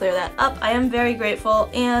wanted to clear that up. I am very grateful,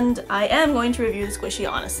 and I am going to review the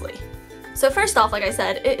squishy honestly. So first off, like I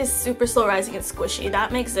said, it is super slow rising and squishy.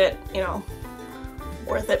 That makes it, you know,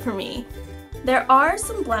 worth it for me. There are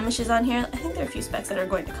some blemishes on here. I think there are a few specks that are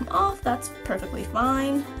going to come off. That's perfectly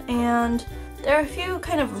fine. And there are a few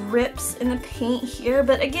kind of rips in the paint here,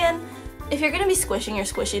 but again, if you're going to be squishing your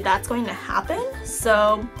squishy, that's going to happen.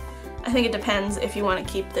 So I think it depends if you want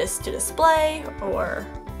to keep this to display or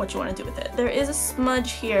what you want to do with it. There is a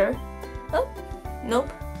smudge here. Oh,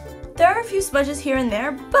 nope. There are a few smudges here and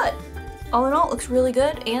there, but all in all, it looks really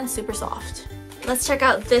good and super soft. Let's check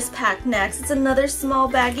out this pack next. It's another small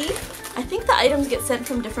baggie. I think the items get sent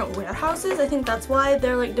from different warehouses. I think that's why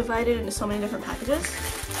they're like divided into so many different packages.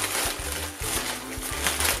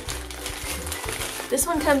 This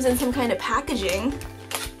one comes in some kind of packaging.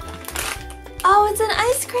 Oh, it's an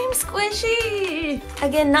ice cream squishy!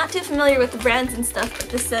 Again, not too familiar with the brands and stuff, but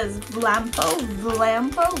this says Vlampo.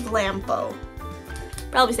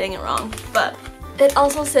 Probably saying it wrong, but it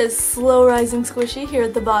also says slow rising squishy here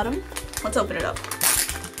at the bottom. Let's open it up.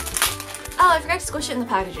 Oh, I forgot to squish it in the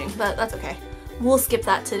packaging, but that's okay. We'll skip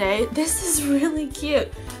that today. This is really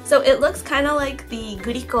cute. So it looks kind of like the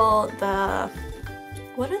Guriko,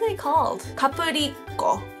 what are they called?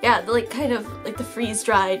 Capriccio. Yeah, like kind of like the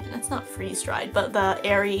freeze-dried, it's not freeze-dried, but the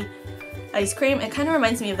airy ice cream. It kind of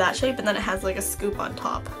reminds me of that shape, and then it has like a scoop on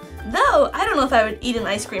top. Though, I don't know if I would eat an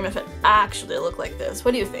ice cream if it actually looked like this.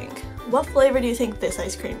 What do you think? What flavor do you think this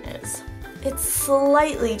ice cream is? It's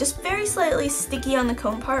slightly, just very slightly sticky on the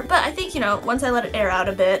cone part, but I think, you know, once I let it air out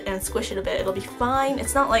a bit and squish it a bit, it'll be fine.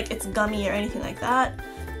 It's not like it's gummy or anything like that.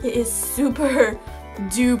 It is super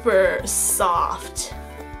duper soft.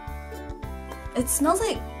 It smells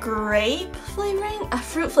like grape flavoring, a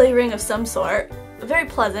fruit flavoring of some sort. Very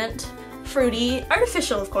pleasant, fruity,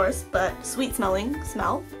 artificial of course, but sweet smelling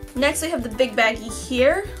smell. Next we have the big baggie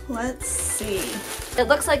here. Let's see. It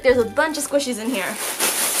looks like there's a bunch of squishies in here.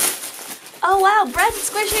 Oh wow, bread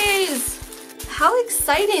squishies! How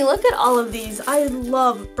exciting, look at all of these. I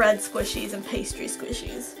love bread squishies and pastry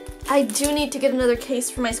squishies. I do need to get another case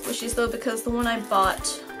for my squishies though, because the one I bought,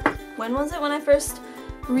 when was it when I first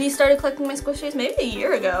restarted collecting my squishies? Maybe a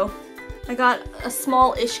year ago. I got a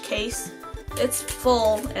small-ish case. It's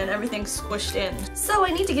full and everything's squished in. So I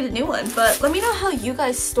need to get a new one, but let me know how you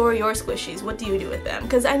guys store your squishies. What do you do with them?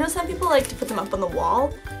 Because I know some people like to put them up on the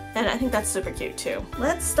wall, and I think that's super cute too.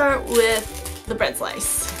 Let's start with the bread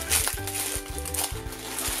slice.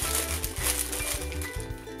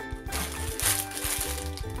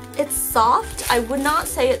 It's soft. I would not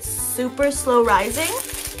say it's super slow rising,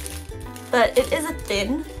 but it is a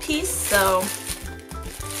thin piece, so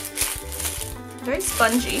very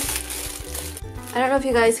spongy. I don't know if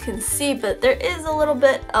you guys can see, but there is a little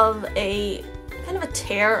bit of a kind of a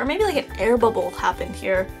tear, or maybe like an air bubble happened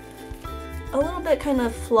here. a little bit kind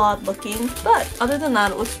of flawed looking, but other than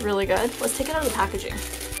that, it looks really good. Let's take it out of the packaging.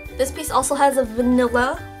 This piece also has a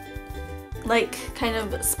vanilla, like, kind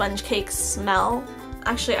of sponge cake smell.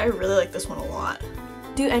 Actually, I really like this one a lot.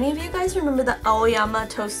 Do any of you guys remember the Aoyama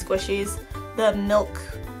toast squishies? The milk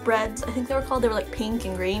breads, I think they were called. They were like pink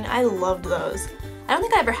and green. I loved those. I don't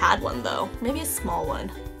think I ever had one though. Maybe a small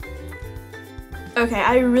one. Okay,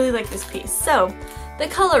 I really like this piece. So, the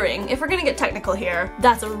coloring, if we're gonna get technical here,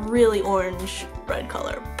 that's a really orange bread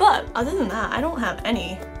color. But other than that, I don't have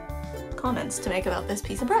any comments to make about this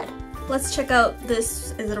piece of bread. Let's check out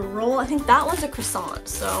this, is it a roll? I think that one's a croissant,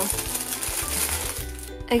 so.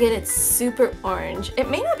 Again, it's super orange. It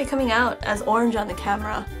may not be coming out as orange on the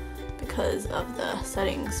camera because of the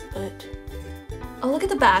settings, but oh, look at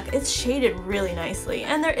the back. It's shaded really nicely.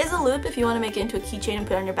 And there is a loop if you want to make it into a keychain and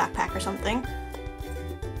put it on your backpack or something.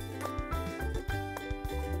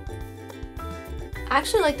 I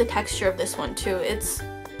actually like the texture of this one too. It's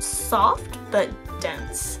soft but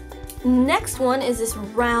dense. Next one is this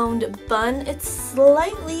round bun. It's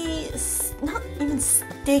slightly, not even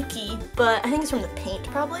sticky, but I think it's from the paint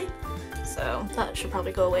probably. So that should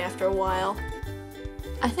probably go away after a while.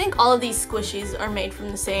 I think all of these squishies are made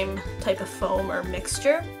from the same type of foam or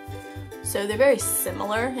mixture. So they're very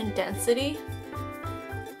similar in density.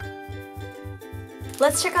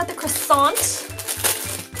 Let's check out the croissant.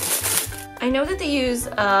 I know that they use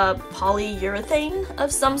polyurethane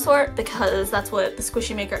of some sort because that's what the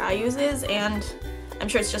squishy maker I use is, and I'm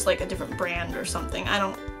sure it's just like a different brand or something. I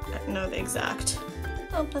don't know the exact.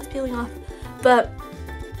 Oh, that's peeling off. But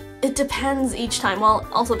it depends each time. Well,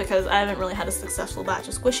 also because I haven't really had a successful batch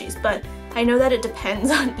of squishies, but I know that it depends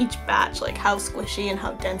on each batch, like how squishy and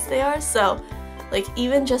how dense they are. So, like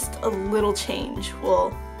even just a little change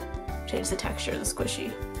will change the texture of the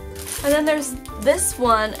squishy. And then there's this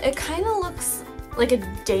one. It kind of looks like a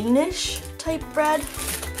Danish type bread.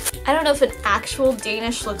 I don't know if an actual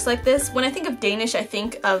Danish looks like this. When I think of Danish, I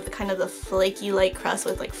think of kind of the flaky light crust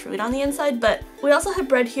with like fruit on the inside, but we also have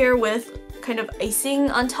bread here with kind of icing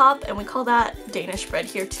on top, and we call that Danish bread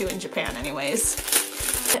here too in Japan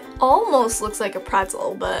anyways. It almost looks like a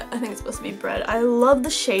pretzel, but I think it's supposed to be bread. I love the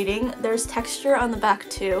shading. There's texture on the back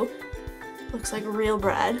too. Looks like real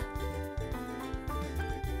bread.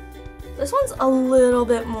 This one's a little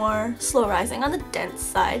bit more slow rising, on the dense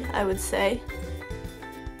side, I would say.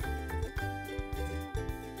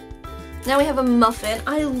 Now we have a muffin.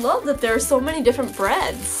 I love that there are so many different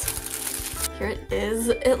breads. Here it is.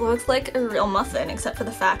 It looks like a real muffin, except for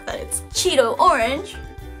the fact that it's Cheeto orange.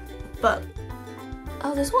 But,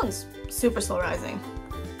 oh, this one's super slow rising.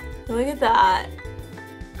 Look at that.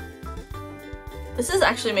 This is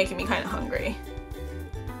actually making me kind of hungry.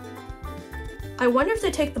 I wonder if they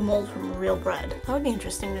take the mold from real bread. That would be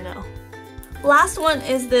interesting to know. Last one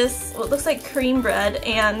is this, what looks like cream bread,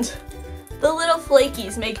 and the little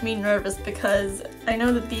flakies make me nervous because I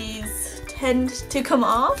know that these tend to come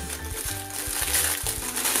off.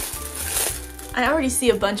 I already see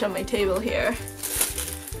a bunch on my table here.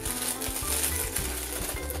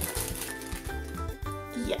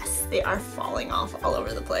 Yes, they are falling off all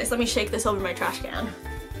over the place. Let me shake this over my trash can.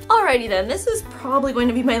 Alrighty then, this is probably going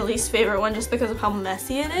to be my least favorite one just because of how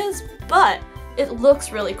messy it is, but it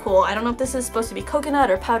looks really cool. I don't know if this is supposed to be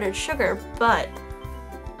coconut or powdered sugar, but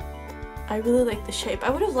I really like the shape. I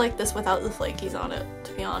would have liked this without the flakies on it,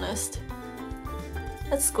 to be honest.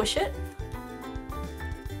 Let's squish it.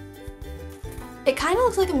 It kind of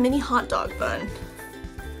looks like a mini hot dog bun.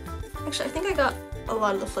 Actually, I think I got a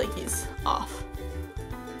lot of the flakies off.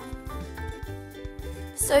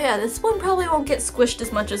 So yeah, this one probably won't get squished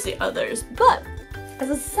as much as the others, but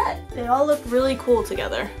as a set, they all look really cool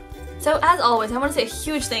together. So as always, I want to say a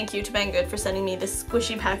huge thank you to Banggood for sending me this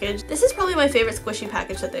squishy package. This is probably my favorite squishy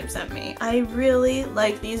package that they've sent me. I really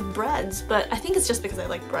like these breads, but I think it's just because I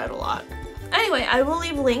like bread a lot. Anyway, I will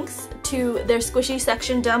leave links to their squishy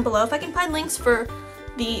section down below. If I can find links for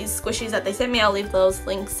these squishies that they sent me, I'll leave those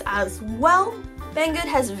links as well. Banggood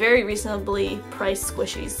has very reasonably priced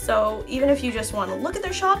squishies, so even if you just want to look at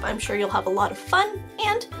their shop, I'm sure you'll have a lot of fun,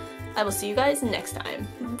 and I will see you guys next time.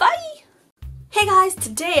 Bye! Hey guys,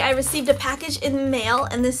 today I received a package in the mail,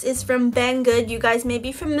 and this is from Banggood. You guys may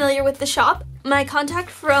be familiar with the shop. My contact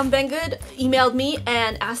from Banggood emailed me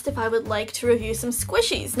and asked if I would like to review some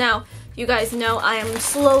squishies. Now, you guys know I am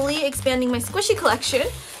slowly expanding my squishy collection,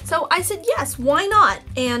 so I said yes, why not,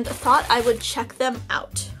 and thought I would check them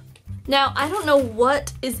out. Now, I don't know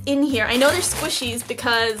what is in here. I know they're squishies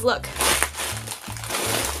because, look.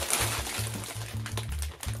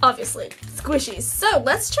 obviously, squishies. So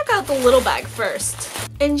let's check out the little bag first.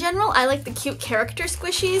 In general, I like the cute character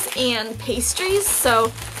squishies and pastries,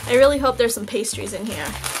 so I really hope there's some pastries in here.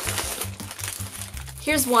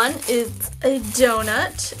 Here's one, it's a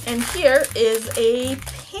donut, and here is a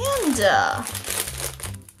panda.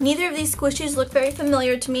 Neither of these squishies look very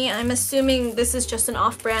familiar to me. I'm assuming this is just an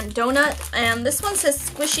off-brand donut, and this one says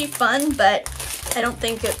Squishy Fun, but I don't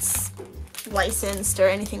think it's licensed or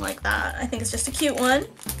anything like that. I think it's just a cute one.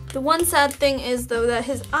 The one sad thing is though that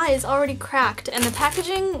his eye is already cracked and the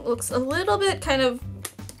packaging looks a little bit kind of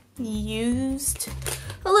used,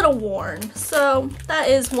 a little worn. So that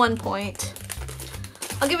is 1 point.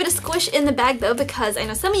 I'll give it a squish in the bag though because I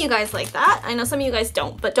know some of you guys like that. I know some of you guys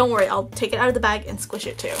don't, but don't worry, I'll take it out of the bag and squish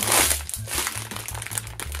it too.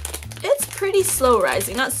 It's pretty slow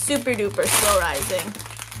rising, not super duper slow rising,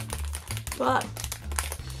 but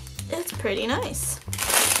it's pretty nice.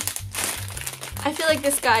 I feel like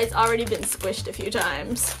this guy's already been squished a few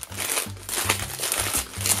times.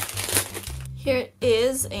 Here it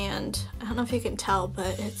is, and I don't know if you can tell,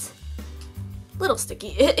 but it's a little sticky.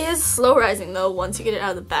 It is slow rising though once you get it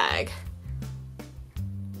out of the bag.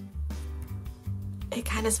 It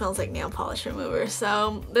kind of smells like nail polish remover,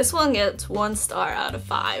 so this one gets 1 star out of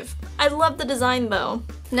 5. I love the design though.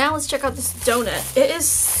 Now let's check out this donut. It is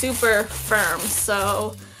super firm,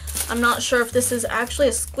 so I'm not sure if this is actually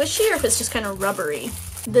a squishy or if it's just kind of rubbery.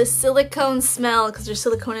 The silicone smell, because there's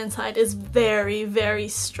silicone inside, is very, very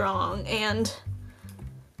strong, and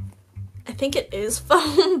I think it is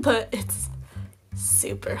foam, but it's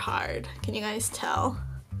super hard. Can you guys tell?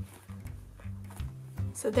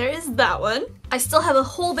 So there is that one. I still have a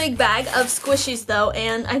whole big bag of squishies though,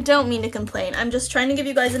 and I don't mean to complain. I'm just trying to give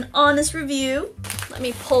you guys an honest review. Let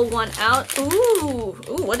me pull one out. Ooh,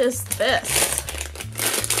 what is this?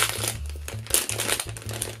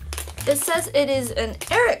 It says it is an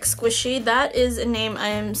Eric squishy. That is a name I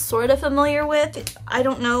am sort of familiar with. I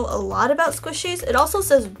don't know a lot about squishies. It also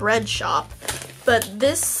says bread shop, but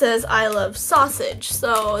this says I love sausage.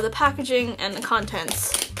 So the packaging and the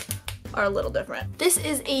contents are a little different. This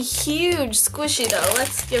is a huge squishy though.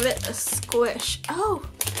 Let's give it a squish. Oh,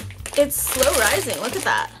 it's slow rising. Look at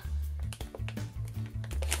that.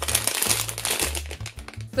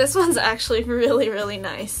 This one's actually really, really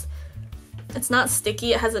nice. It's not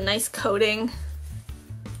sticky, it has a nice coating.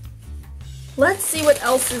 Let's see what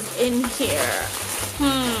else is in here.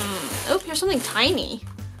 Oh, here's something tiny.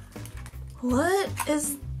 What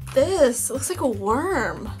is this? It looks like a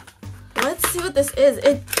worm. Let's see what this is.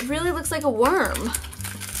 It really looks like a worm.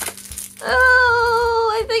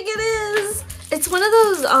 Oh, I think it is. It's one of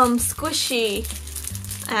those squishy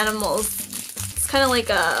animals. It's kind of like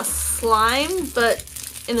a slime, but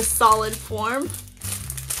in a solid form.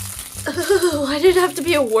 Oh, why did it have to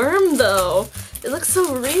be a worm though? It looks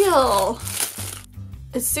so real.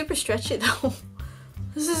 It's super stretchy though.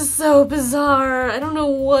 This is so bizarre. I don't know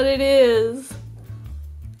what it is.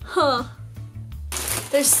 Huh.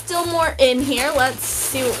 There's still more in here. Let's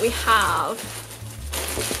see what we have.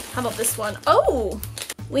 How about this one? Oh,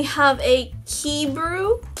 we have a key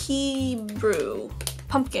brew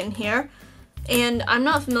pumpkin here. And I'm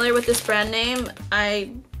not familiar with this brand name.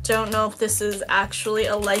 I don't know if this is actually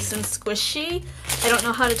a licensed squishy. I don't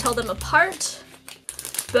know how to tell them apart,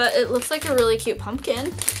 but it looks like a really cute pumpkin.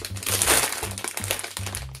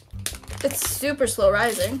 It's super slow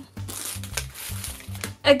rising.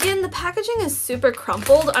 Again, the packaging is super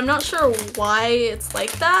crumpled. I'm not sure why it's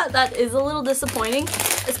like that. That is a little disappointing,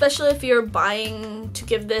 especially if you're buying to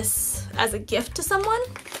give this as a gift to someone.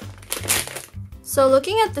 So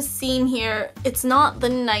looking at the seam here, it's not the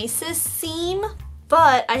nicest seam,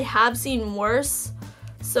 but I have seen worse,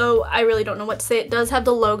 so I really don't know what to say. It does have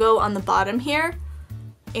the logo on the bottom here,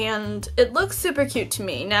 and it looks super cute to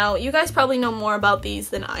me. Now, you guys probably know more about these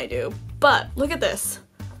than I do, but look at this.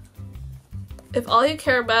 If all you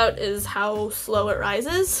care about is how slow it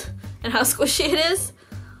rises and how squishy it is,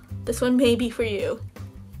 this one may be for you.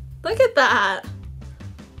 Look at that.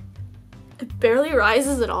 It barely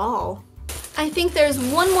rises at all. I think there's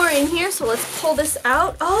one more in here, so let's pull this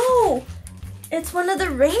out. Oh! It's one of the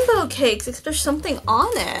rainbow cakes, except there's something on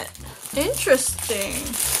it. Interesting.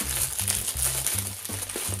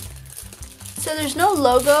 So there's no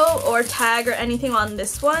logo or tag or anything on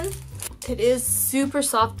this one. It is super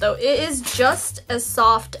soft though. It is just as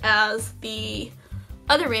soft as the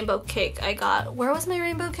other rainbow cake I got. Where was my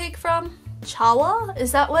rainbow cake from? Chawa?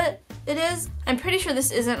 Is that what it is? I'm pretty sure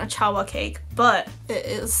this isn't a Chawa cake, but it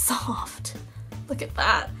is soft. Look at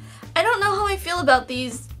that. I don't know how I feel about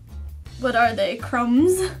these, what are they,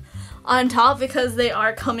 crumbs on top, because they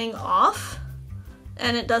are coming off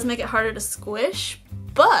and it does make it harder to squish,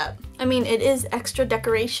 but I mean, it is extra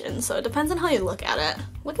decoration, so it depends on how you look at it.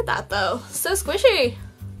 Look at that though, so squishy.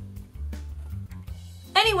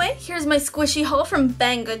 Anyway, here's my squishy haul from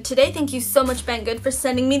Banggood today. Thank you so much, Banggood, for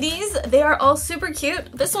sending me these. They are all super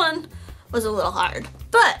cute. This one was a little hard,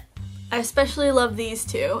 but I especially love these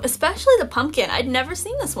two, especially the pumpkin. I'd never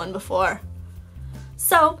seen this one before.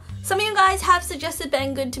 So, some of you guys have suggested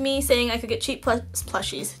Banggood to me, saying I could get cheap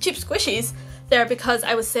squishies there, because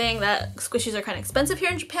I was saying that squishies are kind of expensive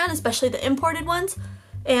here in Japan, especially the imported ones.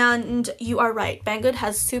 And you are right, Banggood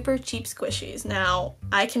has super cheap squishies. Now,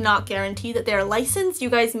 I cannot guarantee that they're licensed.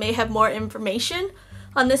 You guys may have more information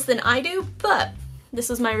on this than I do, but this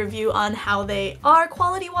is my review on how they are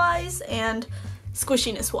quality-wise and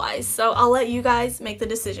squishiness-wise. So I'll let you guys make the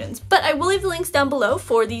decisions. But I will leave the links down below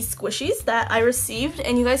for these squishies that I received,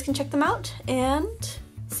 and you guys can check them out and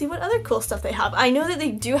see what other cool stuff they have. I know that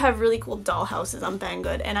they do have really cool doll houses on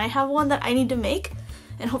Banggood, and I have one that I need to make,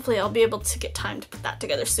 and hopefully I'll be able to get time to put that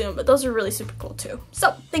together soon, but those are really super cool too.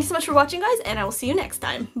 So, thanks so much for watching, guys, and I will see you next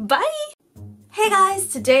time. Bye! Hey guys,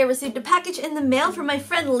 today I received a package in the mail from my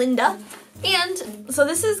friend Linda, and so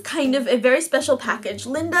this is kind of a very special package.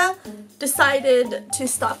 Linda decided to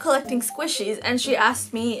stop collecting squishies, and she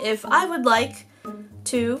asked me if I would like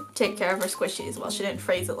to take care of her squishies. Well, she didn't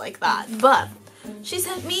phrase it like that, but she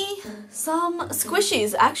sent me some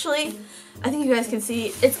squishies. Actually, I think you guys can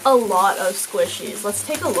see it's a lot of squishies. Let's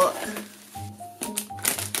take a look.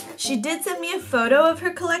 She did send me a photo of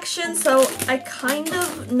her collection, so I kind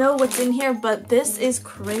of know what's in here, but this is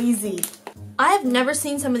crazy. I have never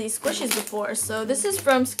seen some of these squishies before. So this is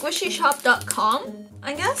from squishyshop.com,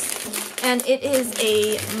 I guess, and it is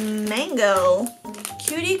a mango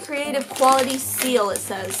cutie creative quality seal, it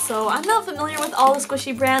says. So I'm not familiar with all the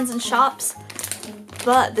squishy brands and shops,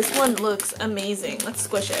 but this one looks amazing. Let's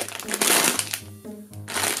squish it.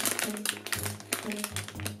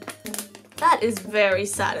 That is very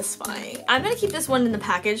satisfying. I'm gonna keep this one in the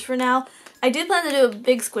package for now. I did plan to do a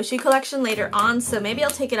big squishy collection later on, so maybe I'll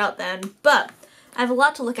take it out then, but I have a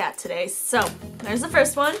lot to look at today. So, there's the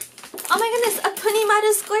first one. Oh my goodness, a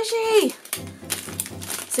Punimata squishy!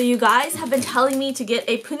 So you guys have been telling me to get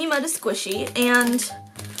a Punimata squishy, and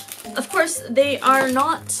of course, they are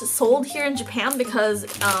not sold here in Japan because,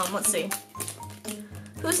 let's see.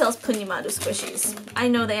 Who sells Punimata squishies? I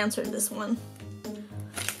know the answer to this one.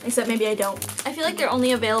 Except maybe I don't. I feel like they're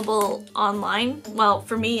only available online, well,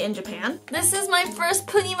 for me in Japan. This is my first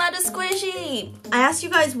Punimata squishy! I asked you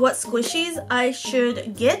guys what squishies I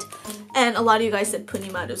should get, and a lot of you guys said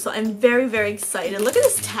Punimata, so I'm very, very excited. Look at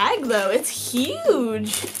this tag though, it's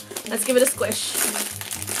huge! Let's give it a squish.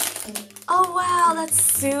 Oh wow, that's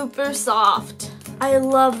super soft. I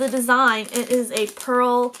love the design. It is a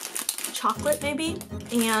pearl chocolate maybe,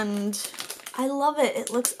 and I love it. It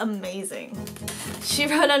looks amazing. She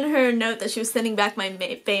wrote on her note that she was sending back my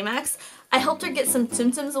Baymax. I helped her get some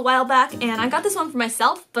Tsum Tsums a while back, and I got this one for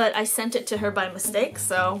myself, but I sent it to her by mistake,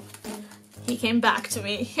 so he came back to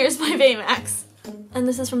me. Here's my Baymax. And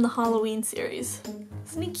this is from the Halloween series.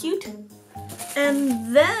 Isn't he cute?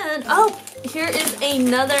 And then, oh, here is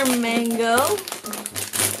another mango.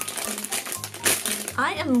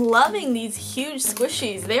 I am loving these huge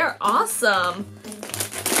squishies. They are awesome.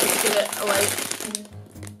 Let's give it a like.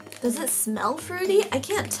 Does it smell fruity? I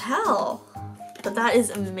can't tell. But that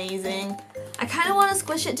is amazing. I kind of want to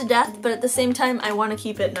squish it to death, but at the same time, I want to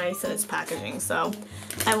keep it nice in its packaging, so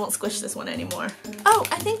I won't squish this one anymore. Oh,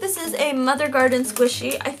 I think this is a Mother Garden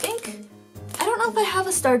squishy. I don't know if I have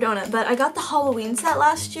a Star Donut, but I got the Halloween set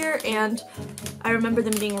last year, and I remember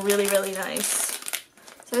them being really, really nice.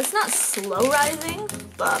 So it's not slow rising,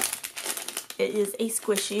 but it is a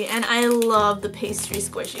squishy, and I love the pastry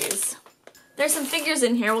squishies. There's some figures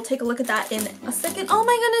in here. We'll take a look at that in a second. Oh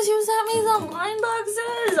my goodness, you sent me some blind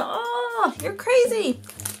boxes! Oh, you're crazy!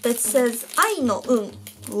 It says, Ai no Un,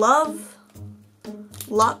 love,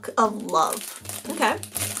 luck of love. Okay.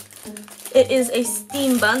 It is a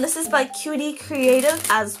steam bun. This is by Cutie Creative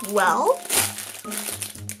as well.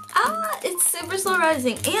 Ah, it's super slow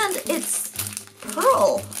rising, and it's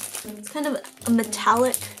pearl. It's kind of a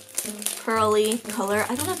metallic, pearly color.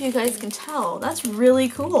 I don't know if you guys can tell. That's really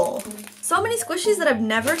cool. So many squishies that I've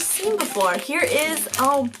never seen before. Here is,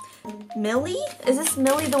 oh, Millie? Is this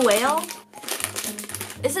Millie the whale?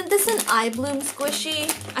 Isn't this an eye bloom squishy?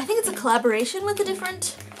 I think it's a collaboration with a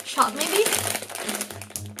different shop maybe?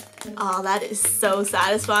 Oh, that is so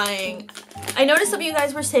satisfying. I noticed some of you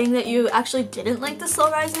guys were saying that you actually didn't like the slow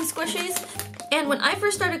rising squishies. And when I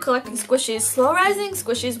first started collecting squishies, slow rising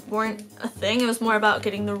squishies weren't a thing. It was more about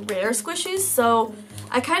getting the rare squishies. So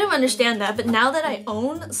I kind of understand that, but now that I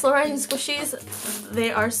own slow rising squishies,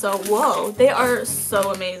 they are so, whoa, they are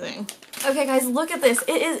so amazing. Okay guys, look at this.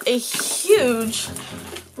 It is a huge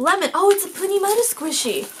lemon. Oh, it's a Punimaru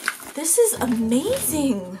squishy. This is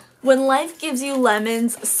amazing. When life gives you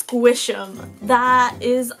lemons, squish them. That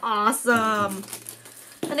is awesome.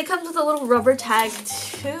 And it comes with a little rubber tag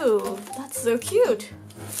too. That's so cute.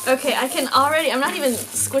 Okay, I can already, I'm not even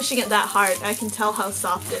squishing it that hard. I can tell how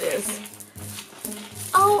soft it is.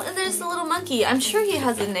 Oh, and there's the little monkey. I'm sure he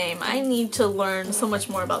has a name. I need to learn so much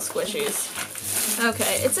more about squishies.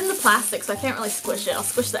 Okay, it's in the plastic, so I can't really squish it. I'll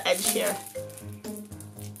squish the edge here.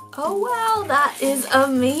 Oh wow, that is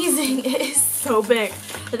amazing. It is so big.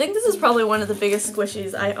 I think this is probably one of the biggest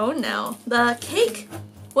squishies I own now. The cake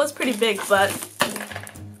was pretty big, but...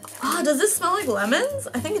 Oh, does this smell like lemons?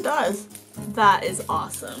 I think it does. That is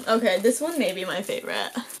awesome. Okay, this one may be my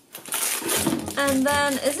favorite. And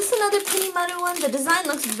then, is this another Punimaru one? The design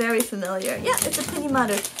looks very familiar. Yeah, it's a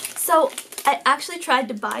Punimaru. So, I actually tried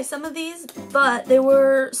to buy some of these, but they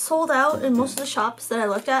were sold out in most of the shops that I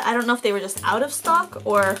looked at. I don't know if they were just out of stock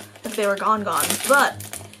or if they were gone.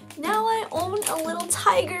 But now I own a little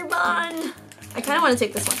tiger bun. I kind of want to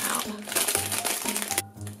take this one out.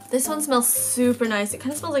 This one smells super nice. It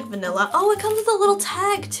kind of smells like vanilla. Oh, it comes with a little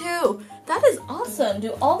tag too. That is awesome.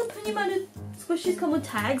 Do all the Punimaru squishies come with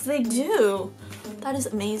tags? They do. That is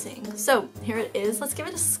amazing. So here it is. Let's give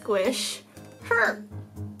it a squish.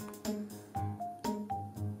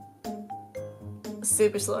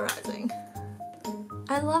 Super slow rising.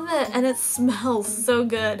 I love it, and it smells so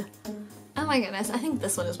good. Oh my goodness, I think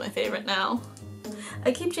this one is my favorite now.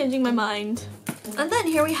 I keep changing my mind. And then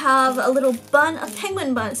here we have a little bun, a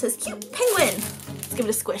penguin bun. It says cute penguin. Let's give it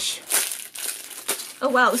a squish. Oh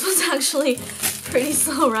wow, this one's actually pretty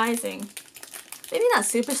slow rising. Maybe not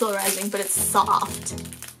super slow rising, but it's soft.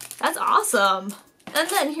 That's awesome. And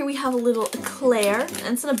then here we have a little eclair, and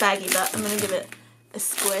it's in a baggie, but I'm gonna give it a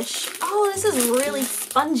squish. Oh, this is really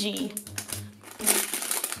spongy.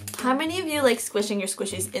 How many of you like squishing your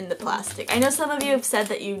squishies in the plastic? I know some of you have said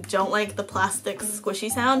that you don't like the plastic squishy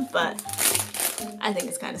sound, but I think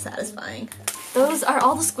it's kind of satisfying. Those are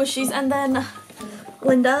all the squishies, and then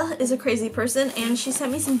Linda is a crazy person, and she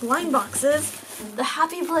sent me some blind boxes. The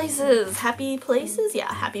Happy Places. Happy Places?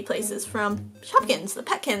 Yeah, Happy Places from Shopkins, the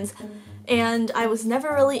Petkins. And I was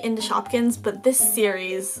never really into Shopkins, but this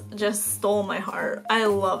series just stole my heart. I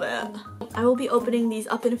love it. I will be opening these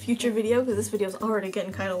up in a future video because this video is already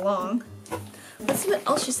getting kind of long. Let's see what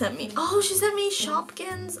else she sent me. Oh, she sent me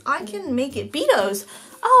Shopkins. I can make it. Beatos.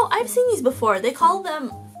 Oh, I've seen these before. They call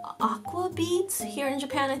them aqua beads here in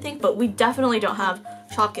Japan, I think, but we definitely don't have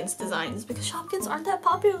Shopkins designs because Shopkins aren't that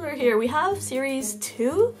popular here. We have series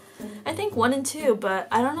 2, I think 1 and 2, but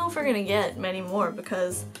I don't know if we're gonna get many more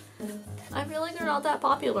because I feel like they're not that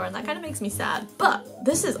popular, and that kind of makes me sad. But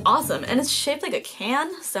this is awesome, and it's shaped like a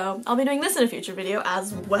can, so I'll be doing this in a future video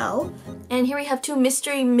as well. And here we have 2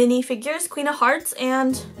 mystery mini figures, Queen of Hearts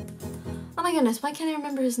and... oh my goodness, why can't I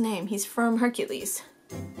remember his name? He's from Hercules.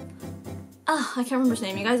 I can't remember his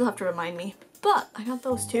name. You guys will have to remind me. But I got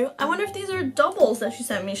those 2. I wonder if these are doubles that she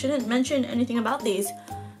sent me. She didn't mention anything about these.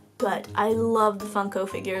 But I love the Funko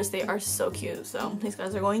figures. They are so cute. So these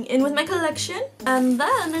guys are going in with my collection. And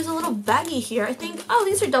then there's a little baggie here. I think, oh,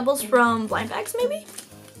 these are doubles from blind bags maybe?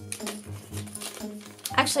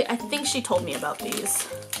 Actually, I think she told me about these.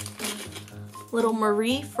 Little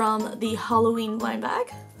Marie from the Halloween blind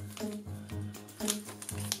bag.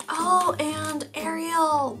 Oh, and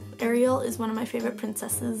Ariel. Ariel is one of my favorite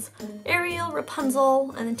princesses. Ariel,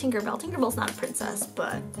 Rapunzel, and then Tinkerbell. Tinkerbell's not a princess,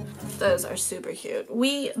 but those are super cute.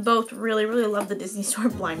 We both really, really love the Disney Store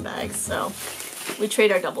blind bags, so we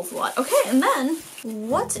trade our doubles a lot. Okay, and then,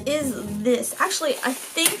 what is this? Actually, I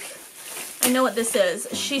think I know what this is.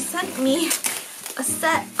 She sent me a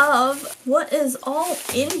set of what is all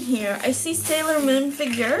in here. I see Sailor Moon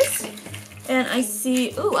figures, and I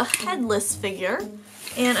see, ooh, a headless figure.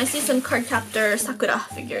 And I see some Cardcaptor Sakura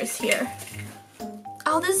figures here.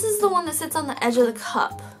 Oh, this is the one that sits on the edge of the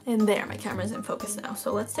cup. And there, my camera's in focus now.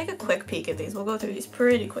 So let's take a quick peek at these. We'll go through these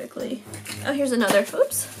pretty quickly. Oh, here's another,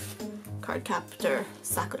 oops, Cardcaptor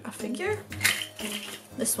Sakura figure.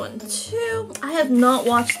 This one too. I have not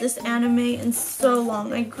watched this anime in so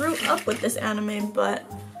long. I grew up with this anime, but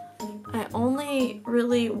I only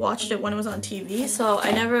really watched it when it was on TV, so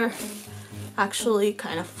I never actually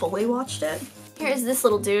kind of fully watched it. Here's this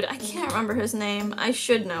little dude. I can't remember his name. I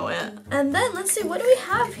should know it. And then let's see, what do we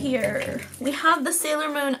have here? We have the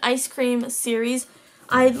Sailor Moon ice cream series.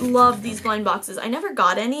 I love these blind boxes. I never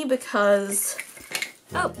got any because,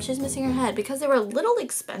 oh, she's missing her head, because they were a little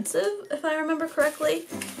expensive, if I remember correctly.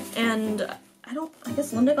 And I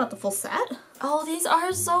guess Linda got the full set. Oh, these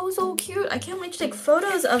are so cute. I can't wait to take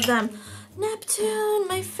photos of them. Neptune,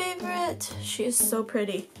 my favorite. She is so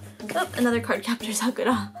pretty. Oh, another card captor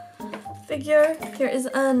Sakura figure. Here is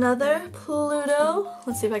another Pluto.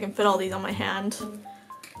 Let's see if I can fit all these on my hand.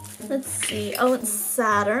 Let's see. Oh, it's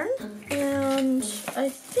Saturn. And I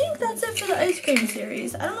think that's it for the ice cream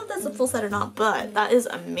series. I don't know if that's a full set or not, but that is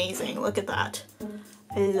amazing. Look at that.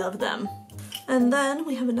 I love them. And then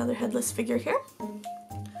we have another headless figure here.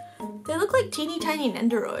 They look like teeny tiny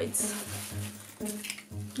Nendoroids.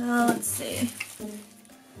 Let's see.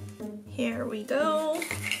 Here we go.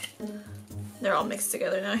 They're all mixed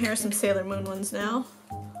together now. Here are some Sailor Moon ones now.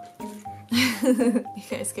 You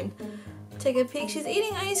guys can take a peek. She's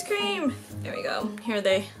eating ice cream. There we go. Here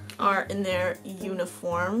they are in their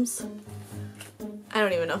uniforms. I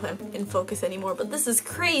don't even know if I'm in focus anymore, but this is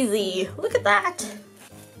crazy. Look at that.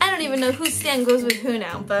 I don't even know whose stand goes with who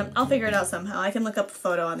now, but I'll figure it out somehow. I can look up a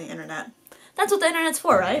photo on the internet. That's what the internet's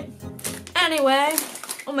for, right? Anyway,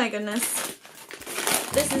 oh my goodness.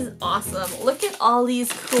 This is awesome. Look at all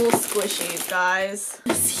these cool squishies, guys.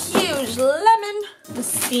 This huge lemon, the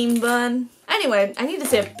steam bun. Anyway, I need to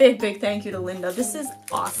say a big thank you to Linda. This is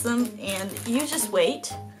awesome, and you just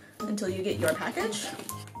wait until you get your package.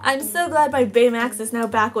 I'm so glad my Baymax is now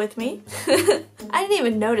back with me. I didn't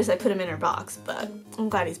even notice I put him in her box, but I'm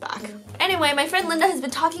glad he's back. Anyway, my friend Linda has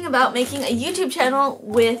been talking about making a YouTube channel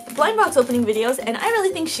with blind box opening videos, and I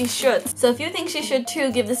really think she should. So if you think she should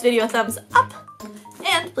too, give this video a thumbs up.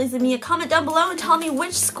 And please leave me a comment down below and tell me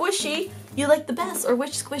which squishy you like the best or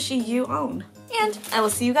which squishy you own. And I will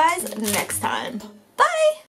see you guys next time. Bye!